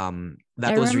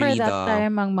that was really that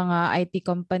time ang mga IT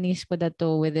companies po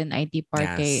dato within IT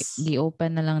Park kay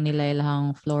gi-open na lang nila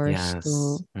ilang floors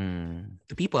to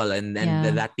people, and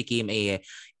that became a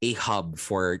hub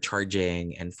for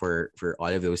charging and for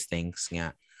all of those things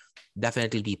nga.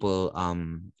 Definitely people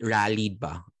rallied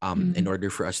ba in order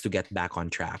for us to get back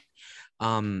on track.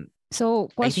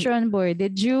 So question, boy,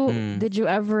 did you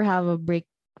ever have a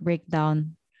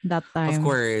breakdown that time?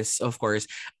 Of course.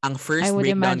 Ang first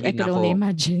breakdown I could only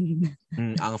imagine.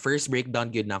 Ang first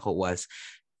breakdown gyud nako was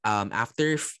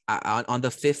after on the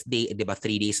 5th day, 'di ba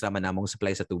 3 days naman namong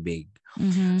supply sa tubig.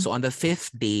 So on the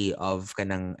 5th day of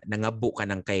kanang nangabo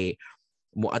kanang kay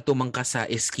mo ato man ka sa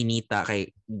eskinita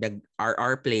kay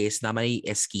our place na may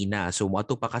eskina, so mo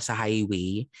ato pa ka sa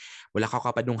highway, wala ka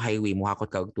kapadung highway mo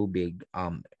hakot ka og tubig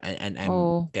and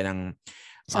I'm kanang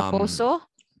sa poso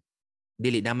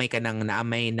dili na may kanang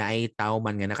naamay na ay tao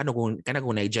man nga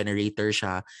kanang na generator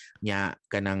siya nya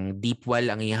kanang deep well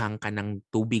ang iyang kanang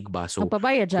tubig ba, so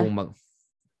magbabayad siya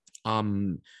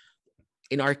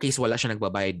in our case wala siya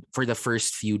nagbabayad for the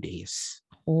first few days.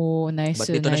 Oh, nice. But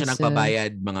dito na siya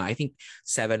nagbabayad mga I think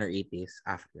 7 or 8 days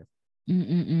after.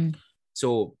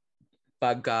 So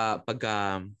pagka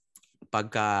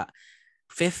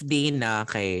 5th day na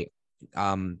kay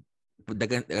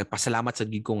pasalamat sa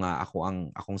gid ko nga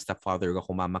akong stepfather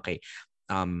ako mama kay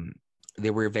they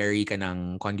were very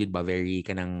kanang very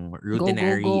kanang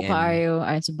routinary go kayo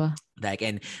ay ba like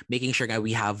and making sure nga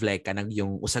we have like kanang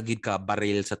yung usagid ka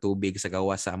baril sa tubig sa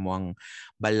gawa sa amuang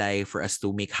balay for us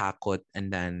to make hakot and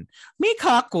then make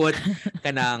hakot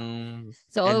kanang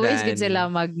so always good sila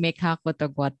mag-make hakot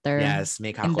og water. Yes,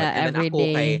 make hakot and then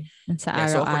ako kay sa araw-araw.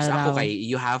 So of course ako kay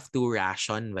you have to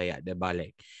ration baya diba,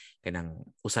 like kanang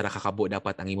usara ka kabo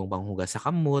dapat ang imong panghugas sa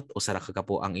kamot, usara ka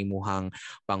kapo ang imuhang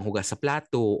panghugas sa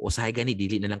plato, usahay gani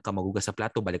dili na lang ka maghugas sa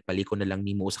plato, balik-balikon na lang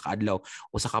nimo usa ka adlaw,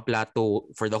 usa ka plato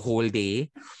for the whole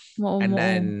day. And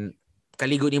then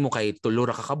kaligo nimo kay tulo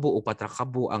ra ka kabo, upat ra ka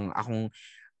kabo ang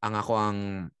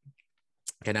akong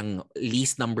kanang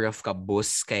least number of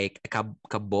kabos kay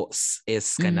kabos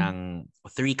is kanang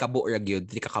 3 kabo ra gyud,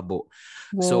 3 ka kabo.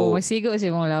 Wow, so masigo si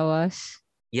mong lawas.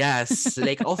 Yes,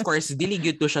 like of course, dili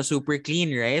good to siya super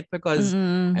clean, right? Because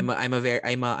I'm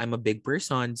a big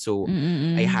person, so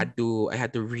I had to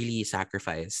really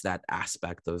sacrifice that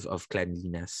aspect of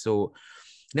cleanliness. So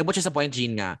nabot siya sa point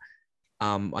Jean nga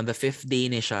on the 5th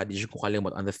day ni siya, di ko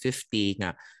kalimot on the 5th day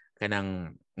nga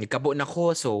kanang nagkabo na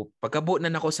ko, so pagkabo na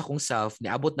nako sa kong self,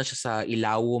 niabot na siya sa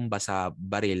ilawom ba sa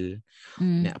baril.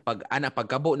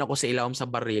 Pagkabo na ko sa ilawom sa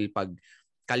baril, pag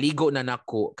kaligo na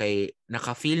nako kay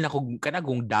naka-feel na kog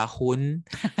kanagong dahon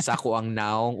sa ako ang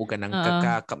naong o kanang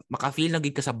maka-feel na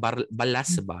gid ka sa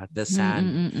balas ba, the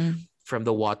sand from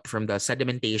the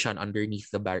sedimentation underneath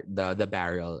the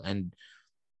barrel. And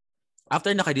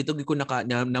after nakadito ko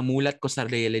namulat ko sa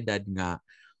realidad nga,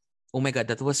 oh my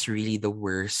God, that was really the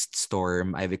worst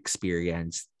storm I've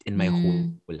experienced in my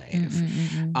whole life.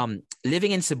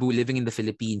 Living in Cebu, living in the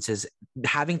Philippines, is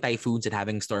having typhoons and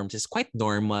having storms is quite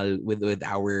normal with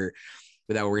our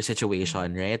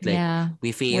situation, right? Like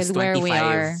we face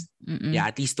 25,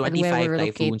 at least 25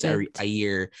 typhoons a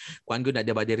year. Kuan gud na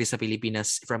diba diri sa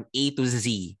Pilipinas from A to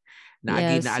Z.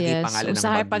 Naagi pangalan ng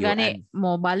bagyo. Pagani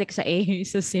mo balik sa A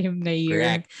sa same na year.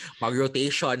 Correct.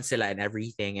 Mag-rotation sila and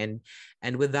everything.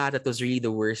 And with that, it was really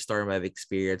the worst storm I've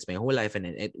experienced my whole life. And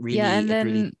it really, and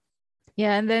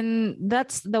then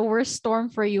that's the worst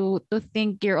storm for you to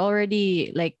think you're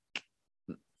already like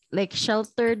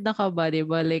sheltered na ka ba,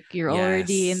 diba? Like you're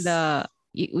already in the,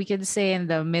 we can say in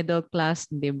the middle class,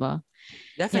 diba?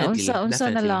 Definitely. Unsa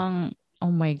na lang,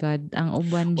 oh my God, ang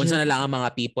uban. Unsa na lang ang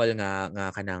mga people nga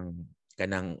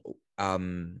kanang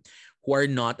who are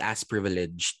not as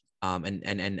privileged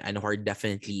and who are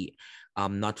definitely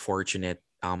not fortunate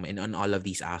in on all of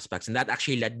these aspects. And that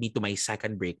actually led me to my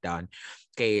second breakdown.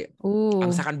 Okay,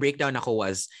 ang second breakdown ako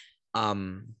was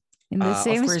in the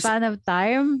same span of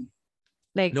time.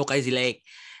 Like no, kasi like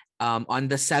on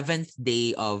the 7th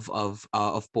day of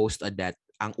post Odette,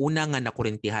 ang una nga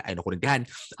nakurintihan,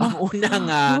 ang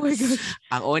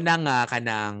una nga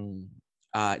kanang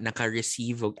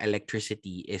naka-receive of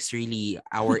electricity is really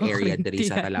our area diri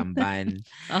sa Talamban.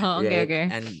 Okay.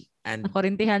 And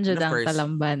nakurintihan jud ang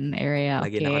Talamban area.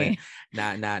 Okay.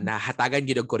 Nahatagan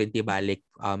gyud og kuryente balik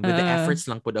with the efforts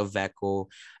lang pud of VECO.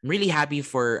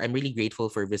 I'm really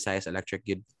grateful for Visayas Electric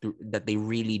that they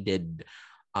really did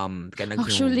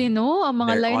actually no, ang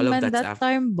mga linemen that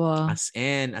time ba as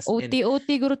in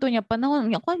OT guro to niya panahon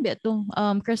nya kon ba to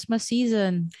Christmas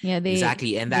season.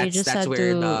 Exactly, and that's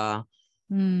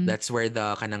where the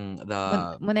kanang the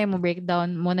muna yung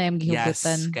breakdown muna yung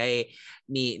gihugutan. Yes, kay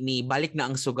ni balik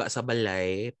na ang suga sa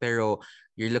balay, pero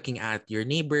you're looking at your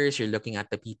neighbors, you're looking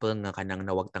at the people nga kanang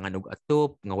nawagtangan og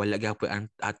atop nga wala gyapon ang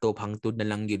atop hangtod na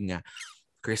lang yun nga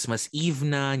Christmas Eve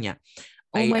na nya.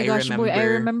 Oh my gosh, boy, I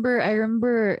remember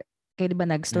kay di ba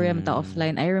nag-story ta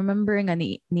offline. I remember nga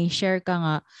ni share ka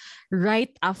nga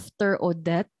right after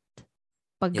Odette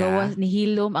paggawas ni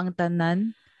hilom ang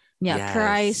tanan.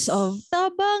 Cries of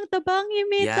tabang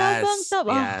imi, tabang.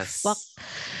 Fuck.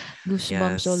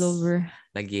 Goosebumps all over.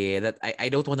 Lagi, that I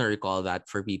don't want to recall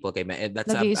that for people kay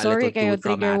that's lagi, a sorry little kayo,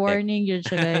 too traumatic. Trigger warning yun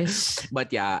siya, guys.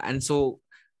 But yeah, and so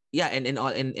and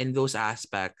in those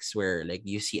aspects where like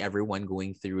you see everyone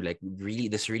going through like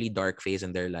really dark phase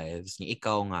in their lives,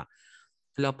 ikaw nga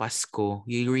Pasko,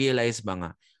 you realize ba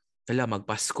nga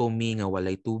magpasko mi nga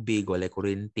walay tubig, walay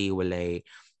kuryente,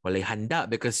 walay handa,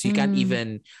 because you can't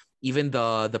even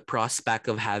the prospect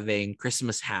of having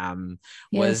Christmas ham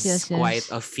was quite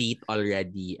a feat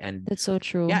already. And that's so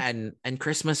true. Yeah, and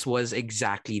Christmas was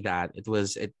exactly that.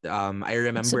 I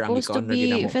remember it's supposed to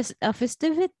be a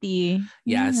festivity.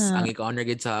 Yes, ang ika-honor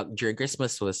gid sa during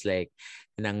Christmas was like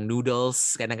kanang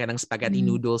noodles, kanang spaghetti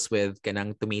noodles with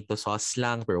kanang tomato sauce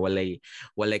lang, pero walay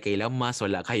kay lamas,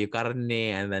 wala kayo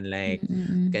karne, and then like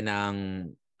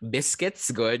kanang biscuits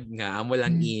good nga amo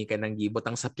lang kanang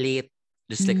gibutang sa plate.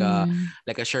 Just like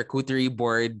a charcuterie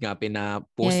board nga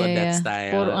pina-post on that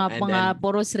style.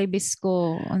 Puros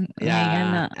ribisco.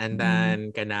 Yeah. And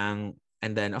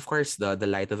then of course the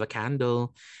light of a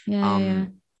candle.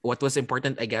 What was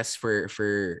important, I guess, for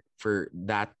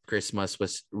that Christmas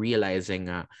was realizing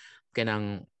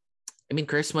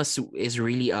Christmas is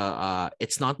really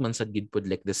it's not man sad gid pud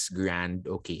like this grand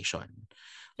occasion.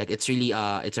 Like it's really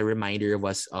it's a reminder of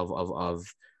us of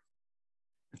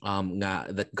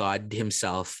that God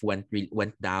himself went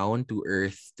down to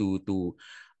earth to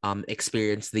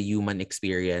experience the human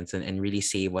experience and really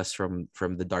save us from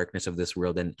the darkness of this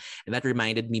world, and that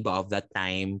reminded me of that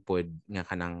time pud nga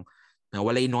kanang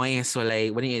walay noise,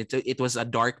 it was a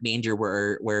dark manger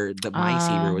where my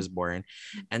Savior was born.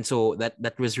 And so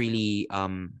that was really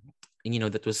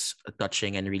that was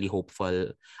touching and really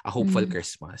hopeful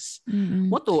Christmas.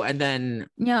 Moto, and then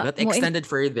that extended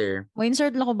further.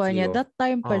 Mo-insert lang ko ba niya, that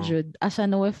time pa jud as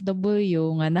an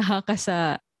OFW nga nakaka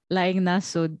sa laing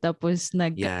nasod, tapos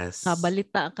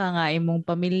kabalita ka nga imong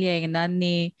pamilya nga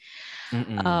nani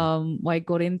way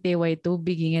kuryente, way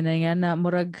tubig nga na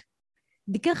murag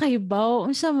di ka kahibaw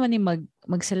unsa man ni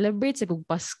mag-celebrate sa kung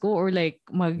Pasko, or like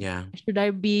should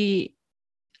I be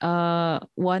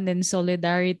one in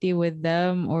solidarity with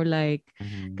them, or like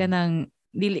kanang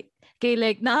dili Kay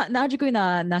like ko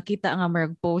nakita nga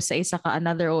marag post sa isa ka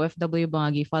another OFW ba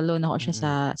nga gi-follow na ko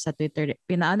siya sa Twitter.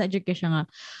 Pinaana jud ka siya nga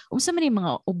unsa man yung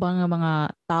mga ubang nga mga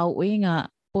tao nga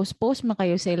post man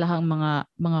kayo sa ilahang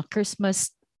mga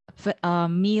Christmas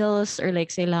meals or like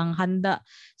sa ilang handa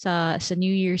sa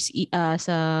New Year's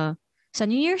sa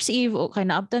New Year's Eve o kay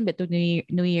naabtan beto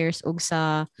New Year's ug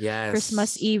sa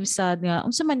Christmas Eve sa nga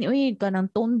unsa man uy kanang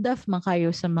tone deaf man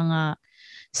kayo sa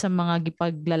mga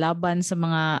gipaglalaban sa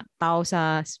mga tao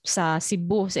sa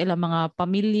Cebu sa ilang mga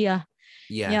pamilya.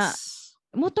 Yes. Yeah.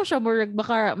 Moto siya murag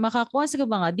makakuha sa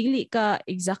ba nga dili ka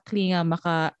exactly nga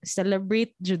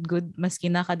maka-celebrate jud good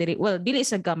maski na ka diri. Well, dili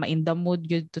sad ka in the mood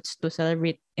good to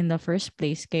celebrate in the first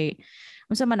place kay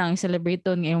unsa man ang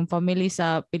celebraton nga yung family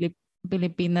sa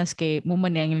Pilipinas kay mo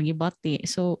man ang gibati.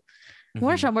 So,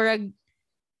 more siya murag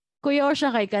kuya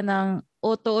siya kay kanang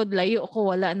tuod layo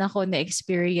ko wala na ko na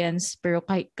experience pero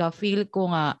kahit ka feel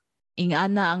ko nga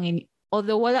ingana ang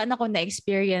although wala na ko na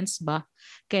experience ba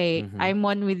kay I'm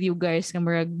one with you guys nga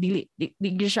murag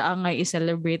dili siya ang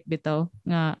i-celebrate bitaw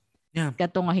nga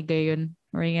kato nga higayon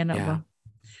or nga na ba.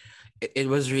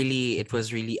 It was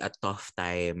really a tough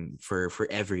time for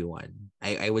everyone.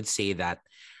 I would say that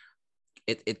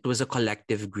it was a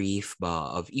collective grief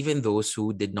ba of even those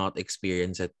who did not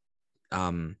experience it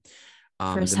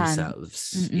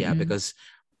themselves. Yeah, because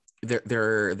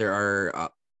there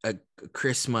are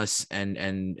Christmas and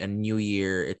New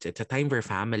Year. It's a time for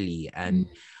family and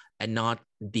not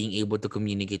being able to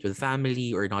communicate with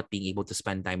family or not being able to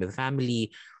spend time with family,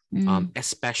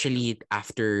 especially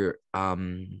after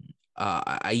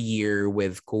a year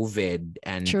with COVID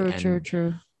and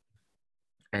true.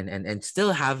 And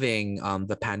still having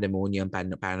the pandemonium,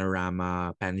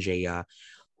 panorama, Pangea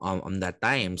on that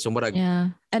time. So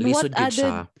and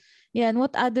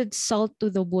what added salt to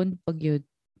the wound pag yun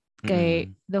kay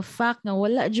the fact nga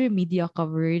wala jud media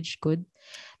coverage good.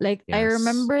 Like I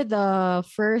remember the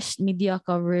first media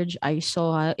coverage I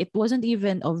saw, it wasn't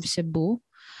even of Cebu.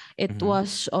 It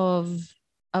was of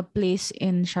a place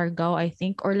in Siargao, I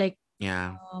think, or like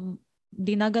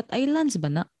Dinagat Islands ba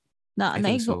na? I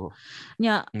think so.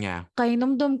 Nya, kay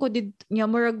numdum ko did nya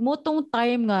murag mo tong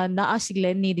time nga naa si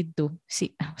Lenny didto.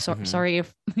 Sorry if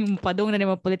padung na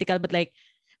naman political but like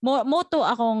mo to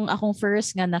akong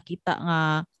first nga nakita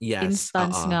nga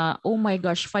instance nga oh my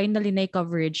gosh finally na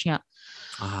coverage nga.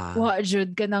 Wa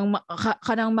jud kanang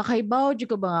makaibaw jud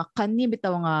ko ba nga kani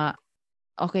bitaw nga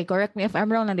okay, correct me if I'm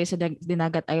wrong nandito sa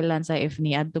Dinagat Islands if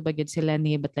ni adto ba gyud sila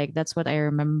ni but like that's what I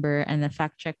remember and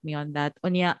fact check me on that.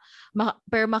 Unya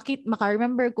pero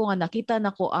maka-remember ko nga nakita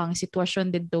nako ang sitwasyon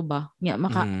didto ba. Nya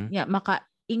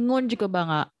maka-ingon jud ko ba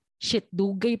nga shit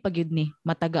dugay pa gyud ni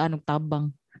matagaan og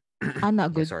tabang. Ana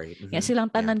good. Nya silang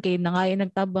tanan kay nangayon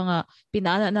nagtabang nga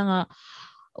pinaana na nga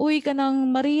uy kanang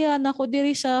Maria nako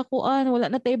diri sa kuan wala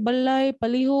na tay balay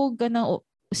palihog kanang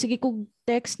sige kog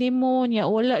text nimo nya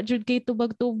wala jud kay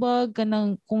tubag-tubag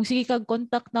kanang kung sige kag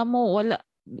contact namo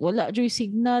wala jud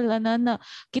signal anana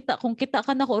kung kita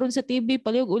ka na ko ron sa TV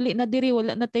palihog uli na diri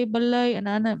wala na tay balay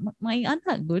anana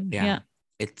ana good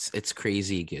it's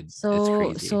crazy good. So it's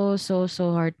crazy.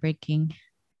 so heartbreaking.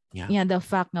 Yeah, the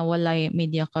fact nga walay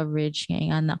media coverage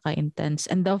nga ana ka intense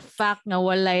and the fact nga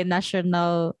walay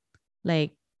national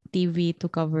like TV to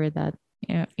cover that.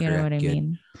 You know what I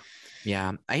mean?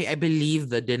 Yeah, I believe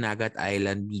the Dinagat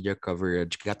Island media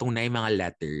coverage katong na yung mga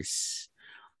letters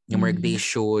yung they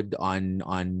showed on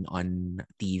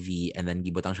TV and then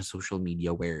gibutang sa social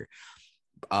media where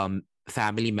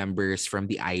family members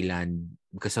from the island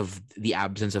because of the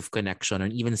absence of connection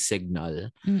and even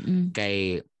signal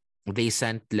kay they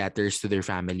sent letters to their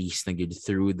families na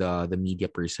through the media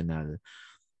personnel.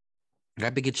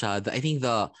 Grabe gid siya. I think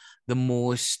the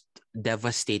most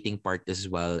devastating part as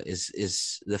well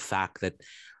is the fact that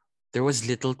there was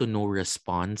little to no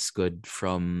response good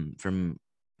from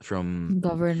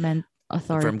government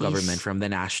authorities, from the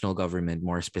national government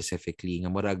more specifically.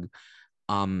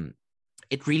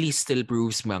 It really still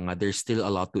proves mga there's still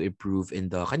a lot to improve in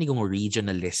the kanigong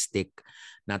regionalistic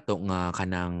nato nga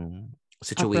kanang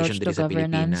situation diri sa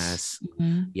Pilipinas.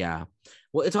 Yeah.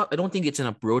 Well, I don't think it's an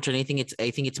approach, and I think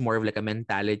it's more of like a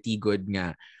mentality good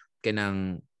nga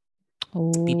kanang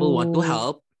people want to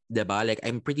help, diba? Like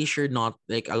I'm pretty sure not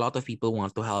like a lot of people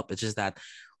want to help. It's just that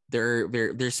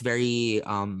there's very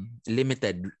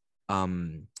limited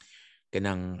kanang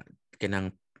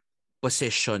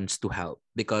positions to help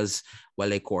because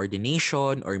like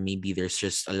coordination or maybe there's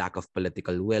just a lack of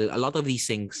political will. A lot of these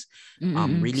things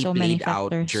really so played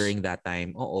out during that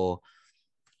time.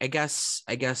 I guess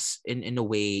in a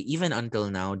way even until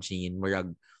now, Jean,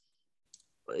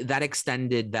 that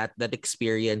extended that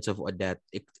experience of Odette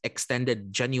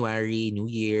extended January, New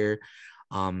Year,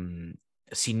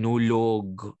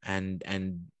 Sinulog and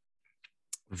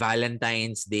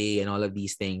Valentine's Day and all of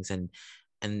these things, and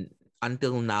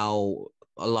until now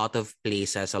a lot of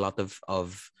places, a lot of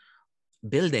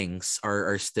buildings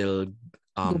are still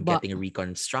Guba. getting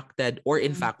reconstructed, or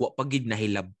in Mm. fact wa pagid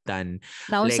nahilabtan.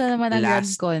 Nausa Like naman ang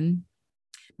last GrandCon.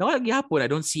 no, gyapon, I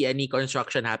don't see any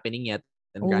construction happening yet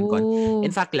in GrandCon. In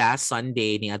Oh. fact, last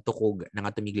Sunday ni adto ko nang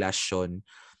ato miglasyon,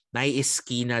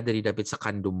 naiiskina diri dapit sa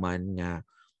Kanduman nga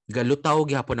galutaw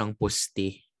gyapon ang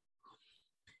poste.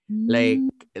 Like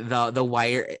the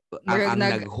wire ang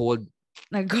nag-hold.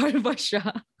 Nag-hold ba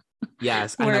siya?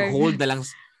 Yes, ang nag-hold na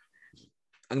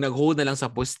lang sa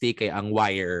poste kay ang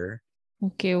wire.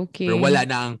 Okay. Pero wala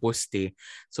na ang poste.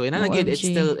 So again,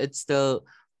 OMG.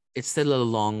 it's still a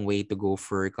long way to go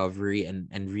for recovery,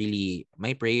 and really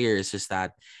my prayer is just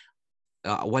that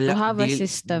wala To have a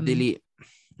system.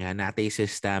 natay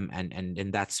system,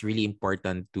 and that's really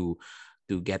important to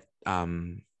get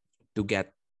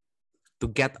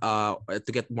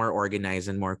more organized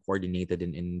and more coordinated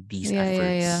in these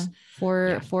efforts.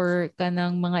 For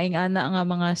kanang mga ingana nga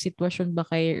mga sitwasyon ba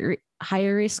kay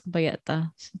high risk ba yata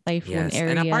sa typhoon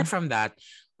area. And apart from that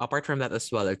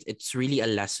as well, it's really a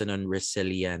lesson on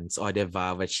resilience,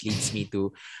 Odeva, which leads me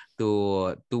to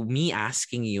me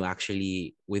asking you,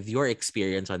 actually, with your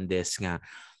experience on this nga,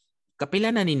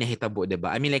 kapila na ni nahitabo, diba?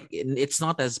 I mean, like, it's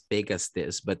not as big as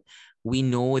this, but we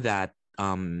know that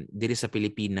dito sa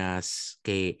Pilipinas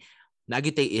kay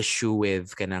nagitay issue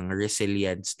with kanang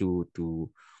resilience to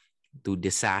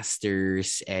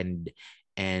disasters and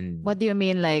what do you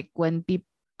mean, like when people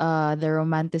the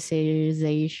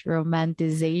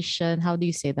romanticization, how do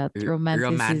you say that?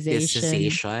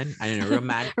 Romanticization, I don't know,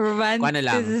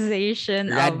 romanticization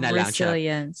of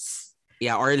resilience.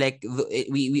 Yeah, or like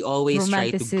we always try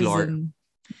to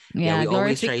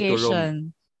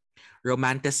glorification.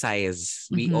 Romanticize.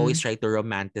 We always try to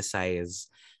romanticize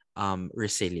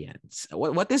resilience.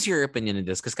 What is your opinion on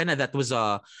this? Because kind of that was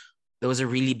a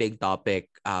really big topic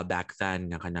back then,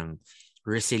 na kanang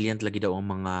resilient lagi daw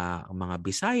ang mga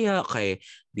Bisaya kay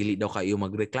dili daw kayo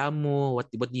magreklamo.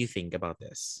 What do you think about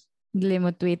this? Dili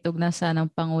mo tweetog na sa ng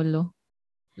pangulo.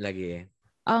 Lagi.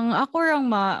 Ang ako rang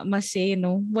ma-say,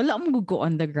 no, wala mo go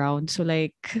on the ground. So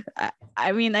like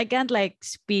I mean, I can't like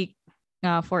speak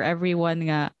for everyone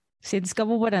nga, since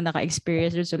kamo ba na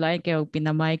naka-experience so like kayo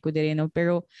pinamay ko diri, no,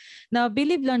 pero na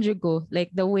believe lang jud ko like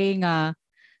the way nga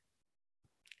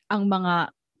ang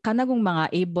mga kanagong mga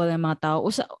able nga mga tao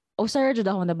usa jud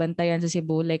ako nabantayan sa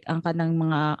Cebu, like ang kanang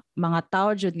mga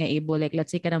tao jud nga able, like let's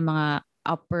say kanang mga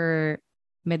upper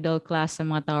middle class sa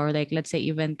mga tao, or like let's say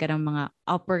even kanang mga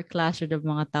upper class jud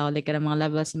mga tao, like kanang mga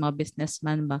levels sa mga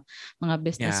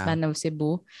businessman of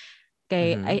Cebu,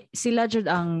 kay sila jud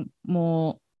ang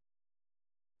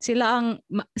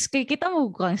kita mo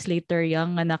kang Slater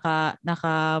Young nga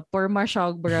naka porma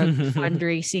siya og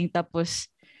fundraising tapos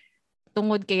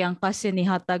tungod kay ang kasi ni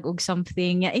hatag og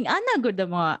something nya ing ana gud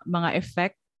mga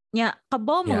effect nya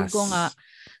kabaw mo ko nga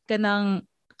kanang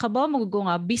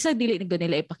bisag dili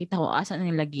nila ipakita kung asa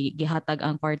nila gihatag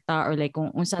ang kwarta, or like kung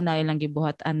unsa na ilang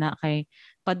gibuhat ana kay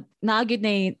naagid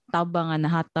na tabang nga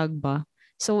nahatag ba.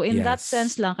 So in that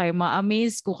sense lang kay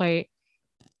ma-amaze ko kay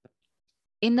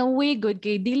in a way good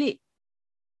kay dili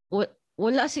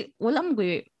wala mo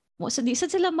di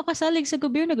sila makasalig sa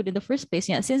gobyerno good in the first place,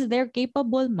 yeah, since they're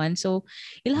capable man, so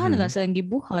ilhan na lang sa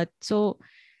gibuhat. So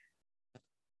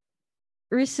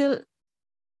ko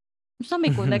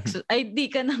like ay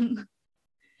di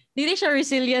siya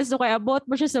resilience, so kaya abot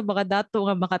mo siya sa mga dato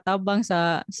nga makatabang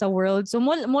sa world. So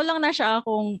mo lang na siya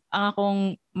akong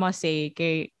masay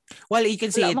kay, well, you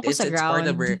can say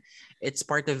it's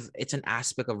an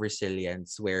aspect of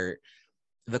resilience where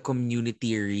the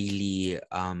community really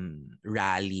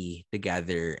rally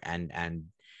together and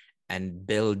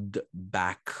build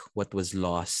back what was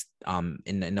lost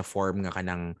in a form nga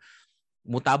kanang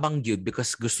mutabang gyud,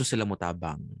 because gusto sila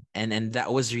mutabang, and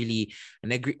that was really, and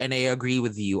I agree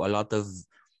with you, a lot of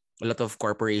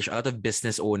corporation, a lot of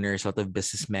business owners, a lot of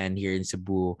businessmen here in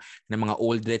Cebu, na mga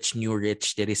old rich, new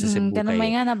rich diri sa Cebu, kanang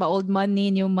may nga na ba old money,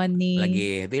 new money,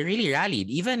 lagi they really rallied.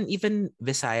 Even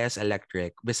Visayan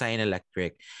Electric,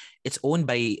 it's owned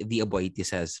by the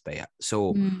Aboitises pa.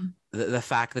 So the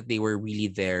fact that they were really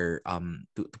there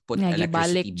to put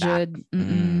electricity back,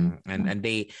 and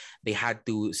they had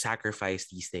to sacrifice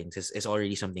these things is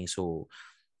already something so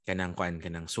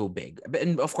kanang so big.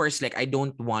 And of course, like, I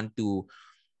don't want to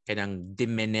kanang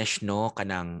diminish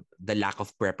kanang the lack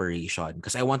of preparation,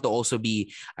 because I want also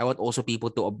people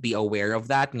to be aware of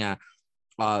that nga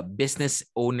business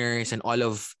owners and all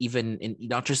of even in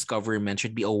not just government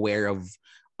should be aware of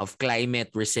climate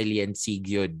resiliency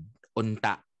gyud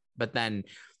unta. But then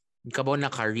kabo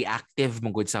naka-reactive mo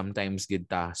good sometimes good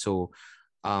ta. So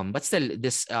but still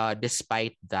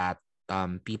despite that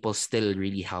people still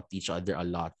really helped each other a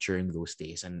lot during those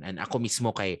days. And ako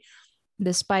mismo kay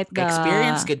despite the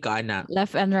experience good ka na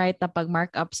left and right na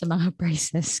pag-mark up sa mga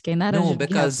prices kay naran no,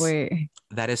 because gihapoy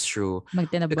that is true.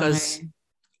 magtinabangay. Because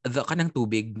the kanang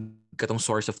tubig katong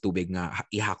source of tubig nga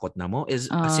ihakot na mo is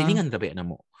silingan rabi na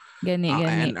mo. Gani.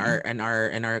 And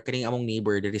our kaning among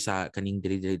neighbor diri sa kaning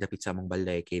diri dapit sa among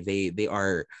balay kay they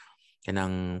are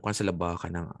kanang kung sila ba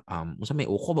kanang unsa may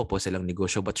uko ba po silang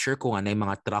negosyo, but sure ko nga na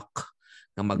mga truck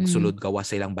na magsulod gawa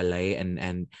sa ilang balay, and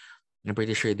I'm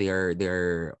pretty sure they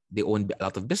own a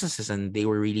lot of businesses, and they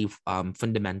were really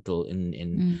fundamental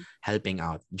in helping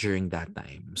out during that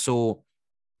time. So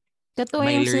kato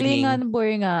yung silingan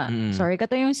boy nga. Sorry,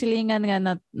 kato yung silingan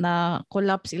nga na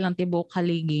collapse ilang tibok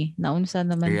haligi. Naunsa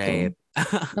naman right.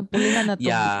 to. Napulingan na to.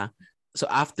 Yeah. So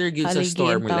after good sa Haligi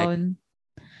storm, in town.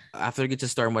 after good sa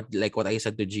storm, what I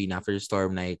said to Jean, after the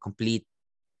storm, na complete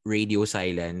radio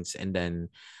silence, and then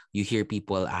you hear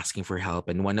people asking for help,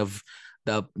 and one of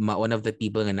the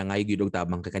people nga nangay gyud og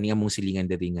tabang kaniya mong silingan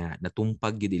diri nga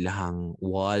natumpag gyud ilahang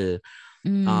wall.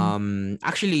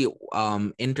 Actually,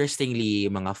 interestingly,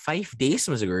 mga 5 days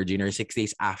mas siguro, or 6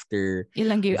 days after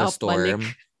ilang the storm,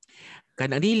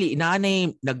 kanadili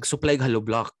naanay nag-supply hollow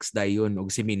blocks dayon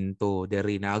og semento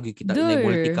diri na kita na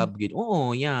multi-cab gyud.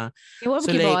 Oo, yeah. So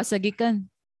like, sa gikan.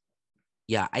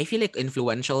 Yeah, I feel like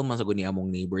influential man sa guni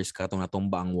among neighbors katong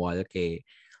natumba ang wall kay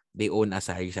they own a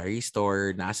sari-sari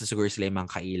store. Nasa siguro sila yung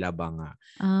mga kaila ba nga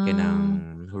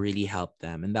who really helped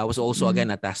them. And that was also, again,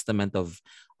 a testament of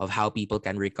how people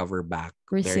can recover back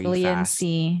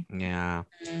resiliency. Very fast.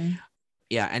 Yeah.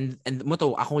 Yeah, and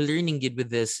moto, akong learning gid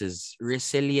with this is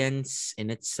resilience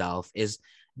in itself is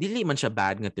dili man siya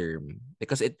bad nga term,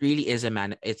 because it really is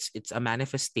it's a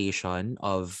manifestation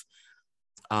of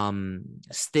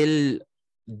still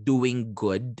doing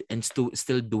good and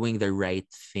still doing the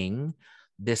right thing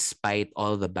despite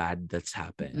all the bad that's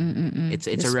happened.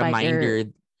 It's a reminder.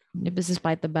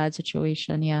 Despite the bad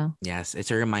situation, yeah. Yes,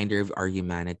 it's a reminder of our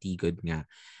humanity. Good nga,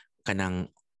 kanang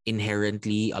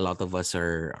inherently a lot of us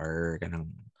are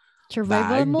kanang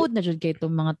survival mode na jud kay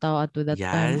itong mga tao at that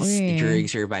time. Yes, during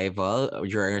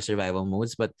our survival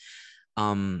modes, but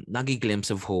nagi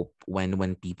glimpse of hope when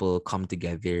people come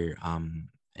together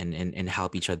and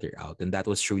help each other out, and that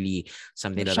was truly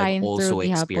something that I've also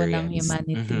experienced.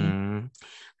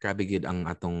 Grabe gid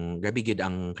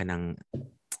ang kanang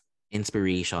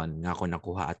inspiration nga ako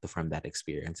nakuha ato from that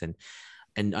experience, and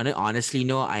honestly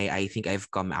no, I think I've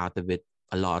come out of it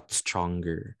a lot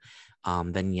stronger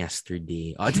than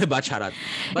yesterday. Oh, diba, charot?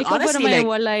 But ikaw honestly, like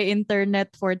walay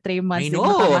internet for 3 months, I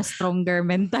know, stronger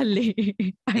mentally.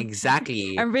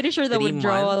 Exactly. I'm pretty sure the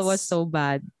withdrawal was so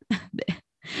bad.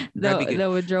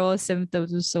 The withdrawal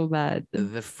symptoms was so bad.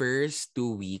 The first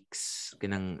 2 weeks,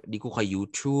 kanang di ko ka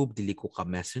YouTube, dili ko ka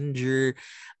Messenger.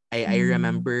 I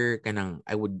remember kanang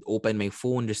I would open my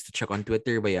phone just to check on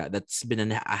Twitter, but yeah, that's been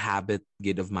a habit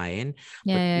gid of mine.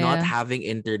 But not having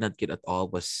internet gid at all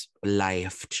was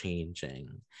life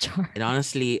changing. Sure. And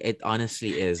it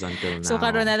honestly is until now. So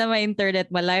karon na may internet,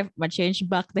 my life ma-change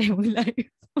back na yung life.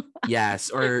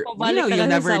 Yes, or you'll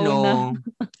never know.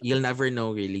 You'll never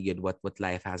know really good what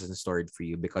life has in store for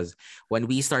you, because when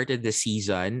we started the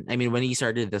season, when we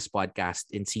started this podcast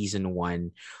in season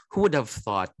 1, who would have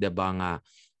thought, diba nga,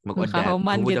 mag-Odette,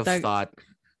 who would have thought?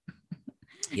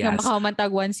 Yes. Makahuman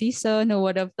tag 1 season, who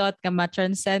would have thought ka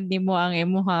ma-transcend ni mo ang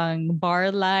imuhang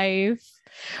bar life.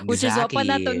 Exactly. Which is what pa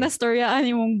nato na storyaan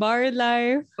imong bar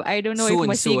life. I don't know if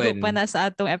masigo pa na sa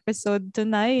atong episode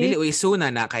tonight. Dili, soon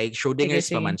na kay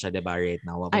Schrodinger's pa man siya, diba, right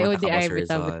now? IODI,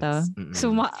 bitaw.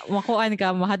 So, makuan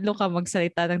ka, mahadlo ka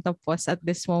magsalita ng tapos at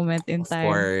this moment in time.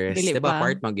 Of course. Dili diba,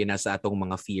 part magina sa atong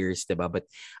mga fears, diba? But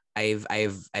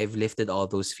I've lifted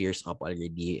all those fears up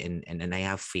already, and I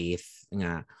have faith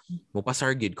nga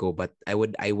mopasar gyud ko, but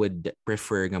I would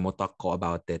prefer nga mo talk ko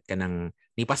about it kanang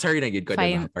ni pasar na gyud ko,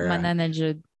 diba, para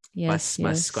mananajud. Yes,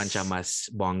 mas kancha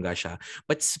mas bongga siya.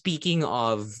 But speaking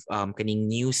of kaning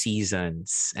new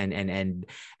seasons and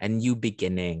new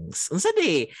beginnings, unsa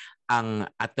day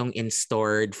ang atong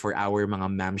in-stored for our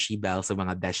mga Mamshi Bells sa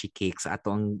mga Beshi Cakes sa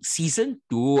atong season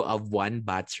 2 of One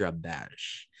Batch Rub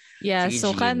Dash? Yeah, sige,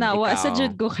 so kana wa sa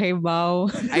jud ko kay Bao.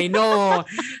 I know.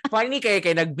 Funny kay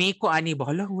nag-make ko ani ba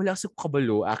wala sa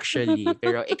kabalo actually.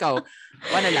 Pero ikaw,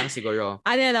 wala lang siguro.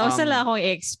 Ano na, wala lang akong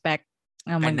i-expect.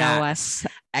 magawas.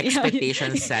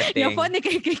 Expectation setting. Yung po ni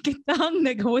kita ang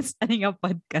nag-host ani nga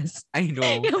podcast. I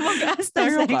know. Yung mag-asta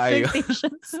sa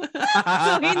expectations. So,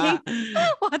 hindi,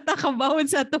 wata ka bawon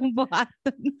sa itong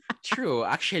buhaton. True.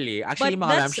 Actually, mga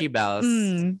Mamshi Bells.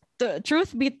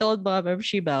 Truth be told, mga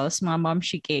Mamshi Bells, mga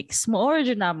Mamshi Cakes,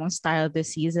 mo-origin namang style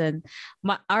this season.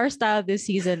 Our style this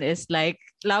season is like,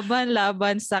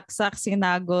 laban-laban, sak-sak,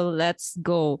 sinagol, let's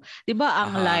go. Diba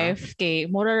ang life kay,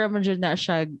 mura naman dyan na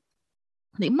siya,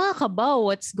 di makabaw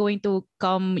what's going to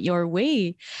come your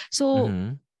way. So,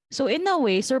 So in a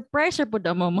way, surprise po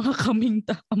na mga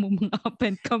mga up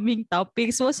and coming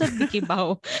topics was at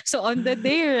Bikibaw. So on the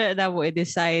day na mo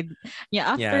decide,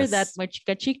 after that,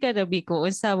 chika-chika na biko,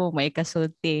 unsa mo may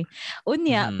kasulti.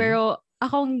 Unya, pero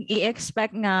akong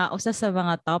i-expect nga usa sa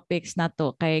mga topics na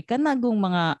to kay kanang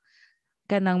mga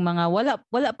wala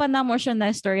pa na mo siya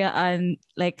na istoryaan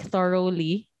like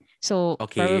thoroughly. So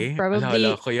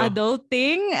probably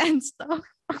adulting and stuff.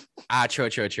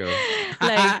 True.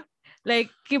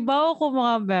 Like kibaw ko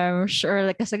mga bems or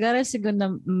like kasagaran siguro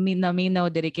na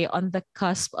minaminaw diri kay on the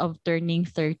cusp of turning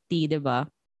 30, diba?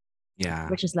 Yeah.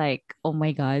 Which is like, oh my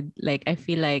God. Like I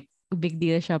feel like big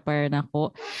deal siya para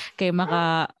nako. Kay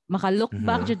maka-look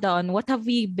back jud on what have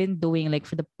we been doing like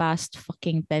for the past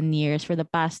fucking 10 years, for the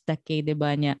past decade,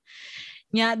 diba niya?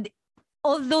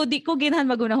 Although di ko ginahan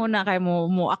magunahuna kay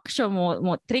mo action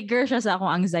mo trigger siya sa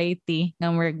akong anxiety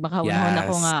nga baka unahon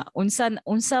ako nga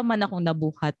unsa man akong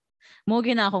nabuhat. Mo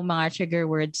gina akong mga trigger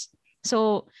words.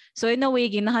 So in a way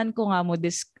ginahan ko nga mo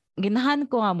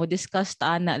discuss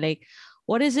ta na like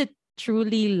what is it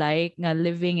truly like nga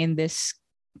living in this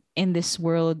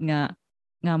world nga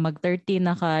mag 30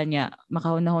 na ka nya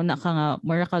makahunahuna ka nga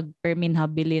mura kag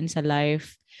perminhabilin sa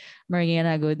life. Mura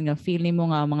na good nga feeling mo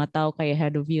nga mga tao kay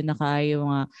ahead of you na kaayo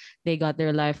nga they got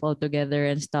their life all together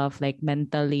and stuff like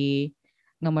mentally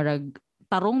nga marag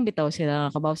tarong bitaw sila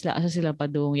kabaw sila asa sila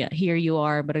padung here you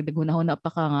are but naghunahuna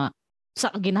pa ka nga sa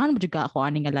ginahan mo jud ka ako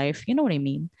ani nga life, you know what I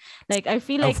mean? Like I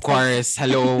feel like of course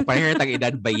hello pareho tag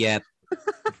edad bayet.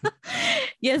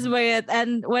 Yes, bayet.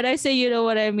 And when I say you know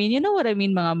what I mean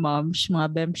mga moms, mga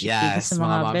bemshi kids,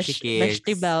 mga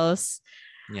vegetables.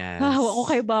 Yes.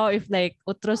 Okay ba if like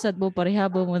utrosad mo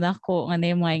parehabo mo na ko nga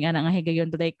na yung mga nga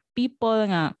higayon, but like people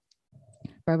nga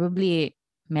probably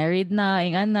married na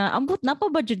ingana ambot na pa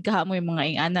budget ka mo yung mga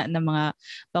ingana na mga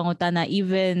pangutana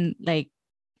even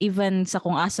sa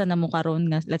kung asa na mo karon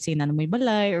nga let's say na mo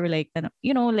balay or like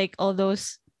you know like all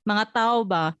those mga tao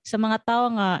ba sa mga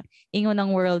tao nga ingon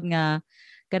ng world nga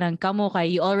kanang kamo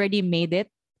kay you already made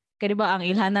it kay diba ang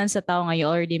ilhanan sa tao nga you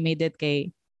already made it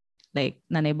kay like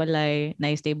nanay balay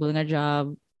na stable nga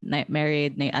job na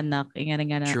married na anak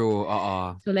ingana true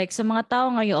so like sa mga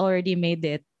tao nga you already made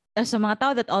it sa mga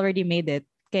tao that already made it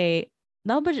kay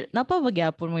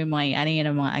napabagyapon mo yung mga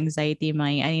mga anxiety,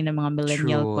 mga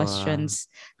millennial true. Questions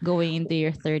going into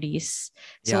your 30s.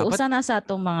 So usa na sa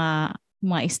atong mga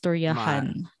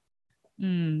istoryahan.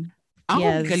 Ang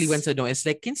kaliwan sa no is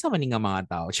like kinsa man nga mga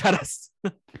tao. Charas.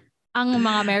 Ang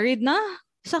mga married na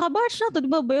sa kabatch na to,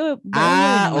 di ba?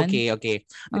 Okay.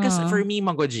 Because for me,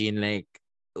 Magojin, like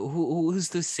who's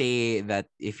to say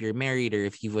that if you're married or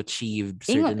if you've achieved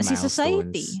certain milestones? Si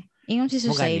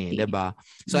society. Diba?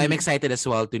 So I'm excited as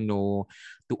well to know,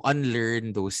 to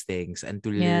unlearn those things and to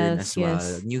learn as well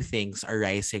new things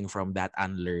arising from that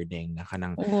unlearning.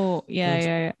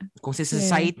 Kung si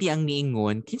society ang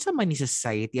niingon, kinsa man ni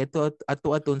society ato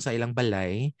sa ilang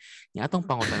balay, niya atong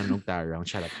pangutan ng tarang.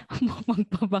 Shut up.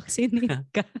 Magpabaksinate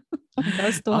ka.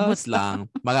 House lang.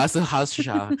 Mag-house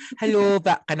siya. Hello,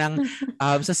 kanang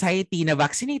society na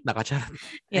vaccinate na ka.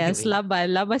 Yes, anyway.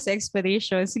 Labas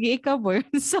expectation. Sige, ikaw, Born.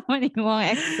 Sa maning mga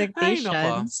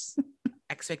expectations.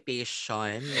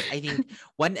 Expectation. I think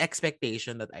one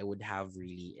expectation that I would have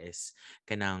really is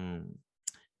kanang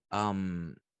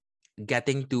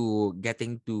getting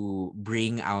to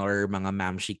bring our mga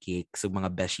mamshi cakes, so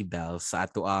mga beshi bells sa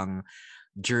ato ang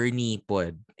journey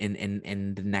pod in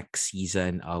the next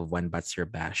season of One Bats Your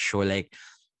Bash. So like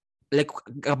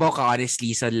about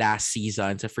honestly sa last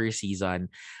season, sa first season,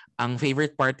 ang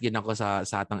favorite part yun ako sa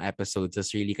atong episodes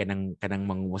is really kanang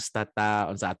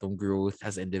mangustata on sa atong growth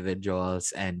as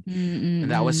individuals and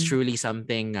that was truly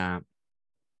something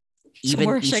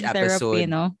even so each episode therapy,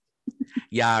 no?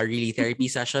 Yeah, really therapy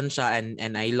session siya,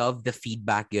 and I love the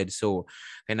feedback good. So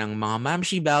kanang mga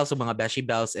Mamshi Bells o mga Beshi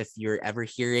Bells, if you're ever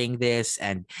hearing this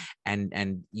and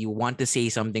you want to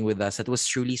say something with us, that was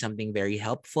truly something very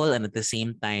helpful, and at the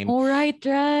same time Oh, right.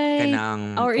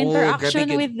 kanang Our grabe interaction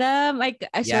good. with them. I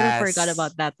sort of forgot Yes.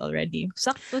 about that already.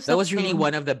 Sakto, That was really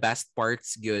sakto. one of the best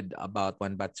parts good about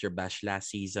One Bats Your Bash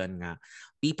last season nga.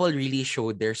 People really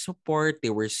showed their support.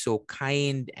 They were so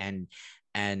kind and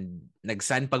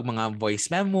nagsan pag mga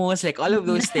voice memos, like all of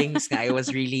those things nga I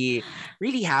was really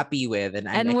really happy with, and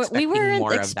I'm And we expecting weren't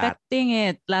more of that. expecting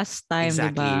it last time, di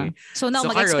ba? Exactly. So now,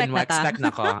 So karon mag-expect mo na ta. expect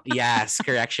na ko. Yes, Nice,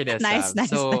 correctionism. nice,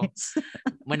 So nice.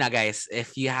 muna guys,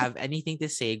 if you have anything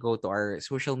to say, go to our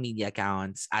social media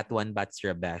accounts at One Bats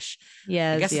Rabesh. I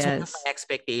Yes, guess it's one of yes. my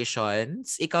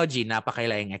expectations. Ikaw, G,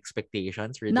 napakailaing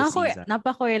expectations for this season.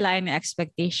 Napakailain na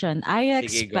expectation. I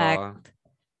Sige, expect go.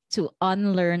 to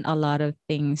unlearn a lot of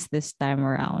things this time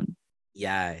around. Kay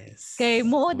Yes.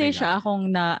 muo Oh my din God. siya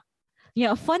akong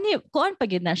funny kuan pa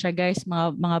gid na siya guys,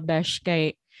 mga besh,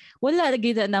 kay wala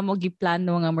gid na mo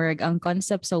giplano nga murag ang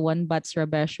concept sa One Bats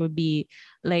Rabesh would be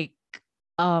like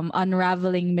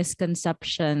unraveling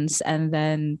misconceptions and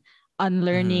then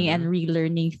unlearning and Mm-hmm.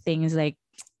 relearning things like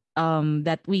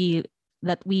that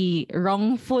we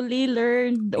wrongfully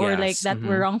learned, or like Yes. that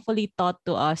were Mm-hmm. wrongfully taught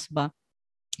to us ba.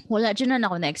 Wala dyan na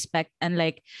ako na-expect, and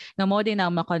like nga mo din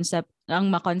ang ma-concept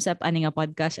ani nga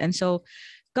podcast. And so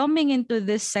coming into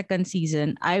this second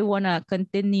season, I wanna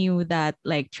continue that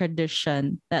like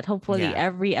tradition that hopefully Yeah.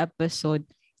 every episode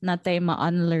natay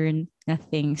ma-unlearn na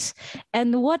things.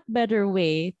 And what better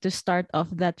way to start off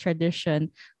that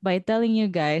tradition by telling you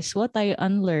guys what I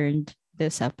unlearned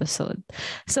this episode.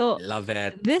 So Love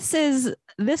it. this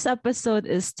episode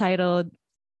is titled,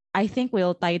 I think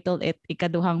we'll title it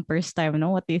Ikaduhang First Time,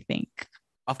 no? What do you think?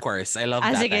 Of course. I love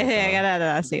that Sige,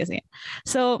 title. sige.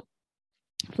 So,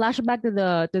 flashback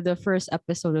to the first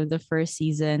episode of the first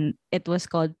season. It was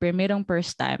called Primerong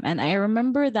First Time, and I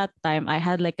remember that time I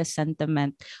had like a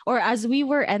sentiment, or as we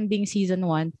were ending season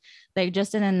 1, like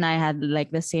Justin and I had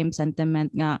like the same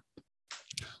sentiment nga,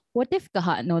 what if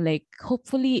kaha, no, like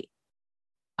hopefully,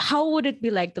 how would it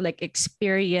be like to like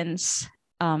experience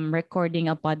recording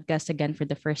a podcast again for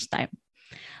the first time,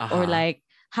 or Uh-huh. like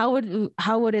how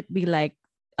would it be like,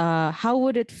 how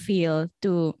would it feel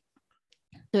to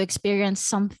experience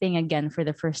something again for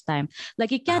the first time.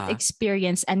 Like you can't Uh-huh.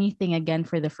 experience anything again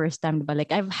for the first time, but like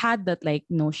I've had that like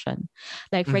notion.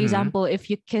 Like for Mm-hmm. example,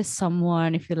 if you kiss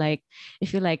someone, if you like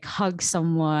hug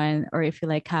someone, or if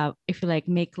you like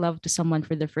make love to someone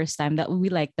for the first time, that would be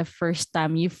like the first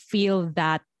time you feel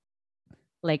that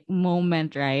like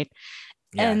moment, right?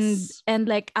 Yes. And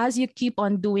like as you keep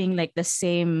on doing like those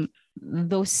same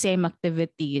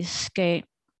activities, okay,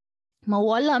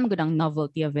 mawala ang gudang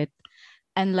novelty of it,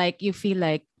 and like you feel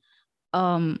like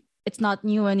it's not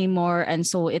new anymore, and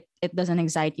so it doesn't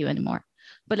excite you anymore.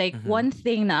 But like Mm-hmm. one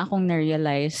thing na akong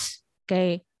na-realize,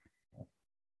 okay,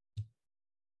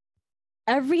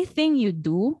 everything you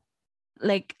do,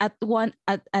 like at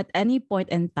any point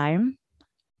in time,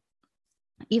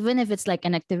 even if it's like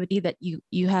an activity that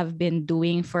you have been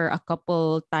doing for a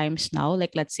couple times now,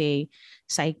 like let's say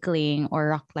cycling or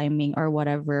rock climbing or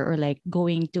whatever, or like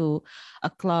going to a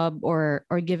club or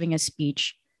giving a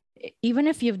speech, even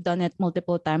if you've done it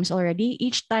multiple times already,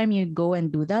 each time you go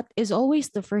and do that is always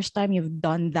the first time you've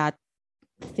done that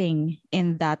thing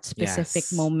in that specific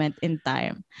Yes. moment in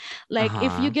time. Like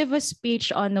if you Uh-huh. give a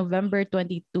speech on November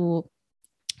 2013,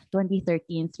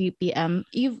 3 p.m.,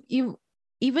 you've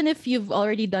even if you've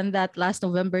already done that last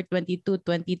November 22,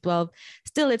 2012,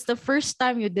 still it's the first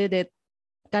time you did it,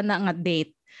 kana nga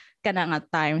date, kana nga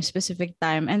time, specific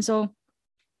time. And so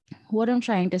what I'm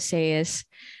trying to say is,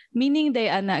 meaning day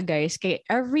ana guys, kay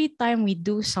every time we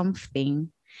do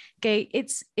something, kay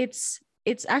it's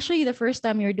actually the first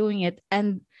time you're doing it,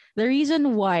 and the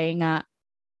reason why nga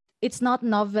it's not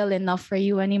novel enough for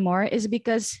you anymore is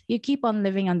because you keep on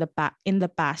living on in the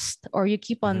past, or you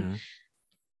keep on Mm-hmm.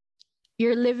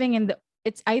 you're living in the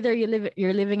it's either you're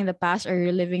living in the past or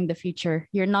you're living the future.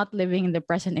 You're not living in the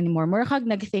present anymore. More kag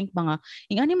nag-think mga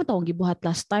ingani mo tawag gibuhat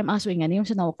last time, aso ingani mo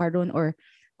sa nawa karon, or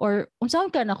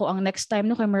unsaon ka na ko ang next time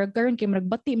no kay marag karon kay marag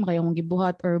bati makayo mong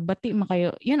gibuhat, or bati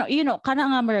makayo, you know kana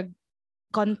nga marag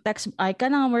context ay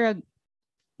kana nga marag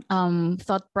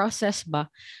thought process ba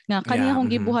nga kaniya Yeah. kong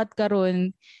Mm-hmm. gibuhat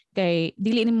karon, kay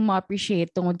dili nimo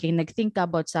ma-appreciate tungod kay nag-think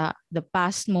about sa the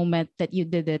past moment that you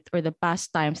did it, or the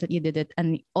past times that you did it,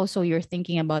 and also you're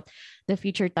thinking about the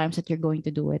future times that you're going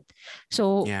to do it.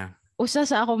 So Yeah. usa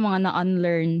sa ako mga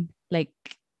na-unlearn like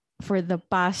for the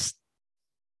past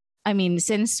I mean,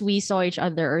 since we saw each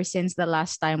other, or since the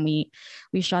last time we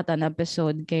shot an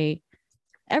episode, kay,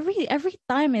 every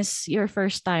time is your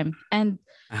first time,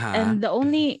 Uh-huh. and the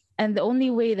only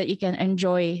way that you can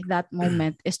enjoy that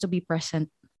moment is to be present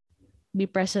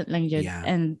lang jud, Yeah.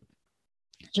 and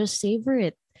just savor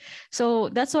it. So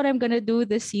that's what I'm gonna do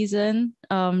this season.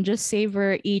 Just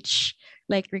savor each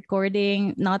like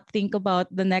recording, not think about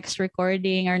the next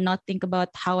recording, or not think about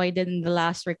how I did in the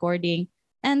last recording.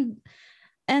 And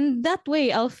and that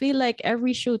way I'll feel like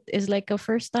every shoot is like a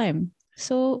first time.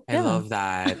 So I yeah. love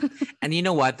that. And you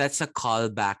know what? That's a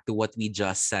callback to what we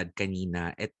just said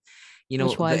kanina.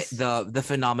 Which was The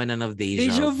phenomenon of deja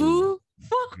deja vu, vu.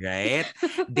 Fuck. right?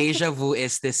 Deja vu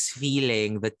is this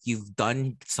feeling that you've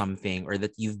done something, or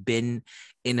that you've been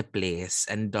in a place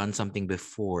and done something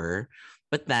before,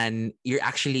 but then you're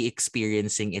actually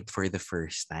experiencing it for the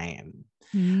first time.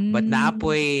 But Mm.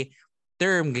 napoy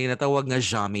term ginatawag nga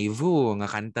jamais vu nga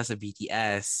kanta sa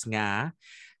BTS nga,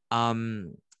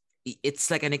 um it's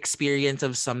like an experience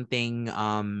of something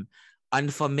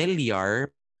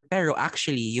unfamiliar, pero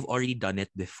actually you've already done it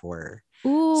before.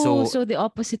 Ooh, So so the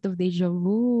opposite of deja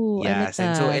vu. I like yes,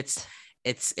 and so that.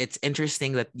 it's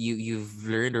interesting that you've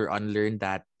learned or unlearned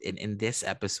that in this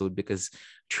episode, because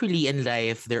truly in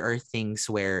life there are things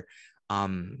where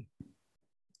um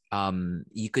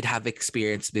you could have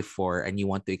experienced before and you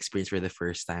want to experience for the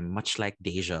first time, much like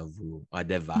deja vu,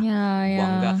 diba? Yeah,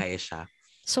 Bongga yeah. kaya siya.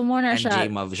 So mo na And siya,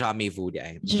 jamais vu di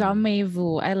ay. jamais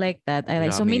vu. I like that. I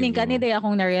like. So Jamais meaning vu. kanina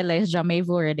akong na-realize jamais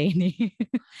vu already ni.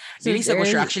 So Dili sa ko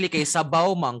sure there's actually kay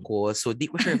sabaw man ko, so di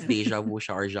ko sure if deja vu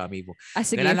siya or jamais vu.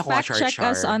 sige, Ganala ko nga fact check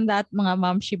us char. on that, mga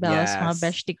Momshi Bells, mga Yes.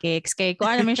 Beshti Cakes. Kay ko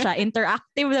naman siya,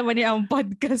 interactive naman niya ang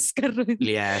podcast karon.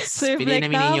 Yes. So if Pili like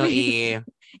namin ninyo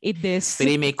i-this.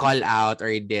 pili may call out or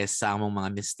this sa among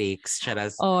mga mistakes.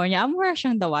 Charas. Oh, nya amo ra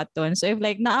siyang dawaton. So if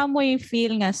like naamoy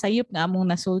feel nga sayop nga among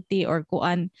nasulti or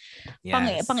kuan,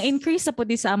 Yes. pang-increase sa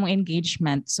pudi sa among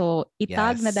engagement. So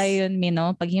itag na Yes. dayon mi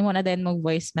no, paghimo na dayon mo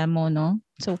voice memo no.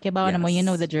 So kibaw na mo, you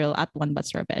know the Yes. drill, at one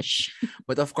butts rubbish.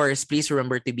 But of course, please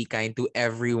remember to be kind to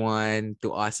everyone,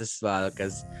 to us as well,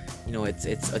 because you know it's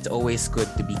always good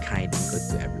to be kind and good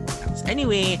to everyone else.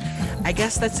 Anyway, I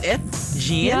guess that's it,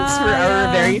 Jeans, for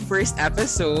our very first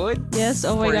episode. Yes,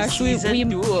 oh my for gosh, season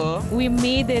 2. we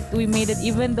made it. We made it,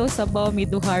 even though sabaw mi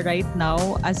duha right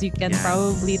now, as you can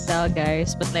probably tell,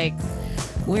 guys. But like,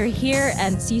 we're here,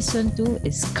 and season 2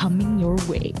 is coming your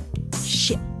way.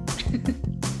 Shit.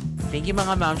 Thank you,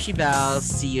 mga Momshi Bells.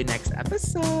 See you next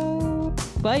episode.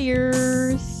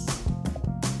 Buyers.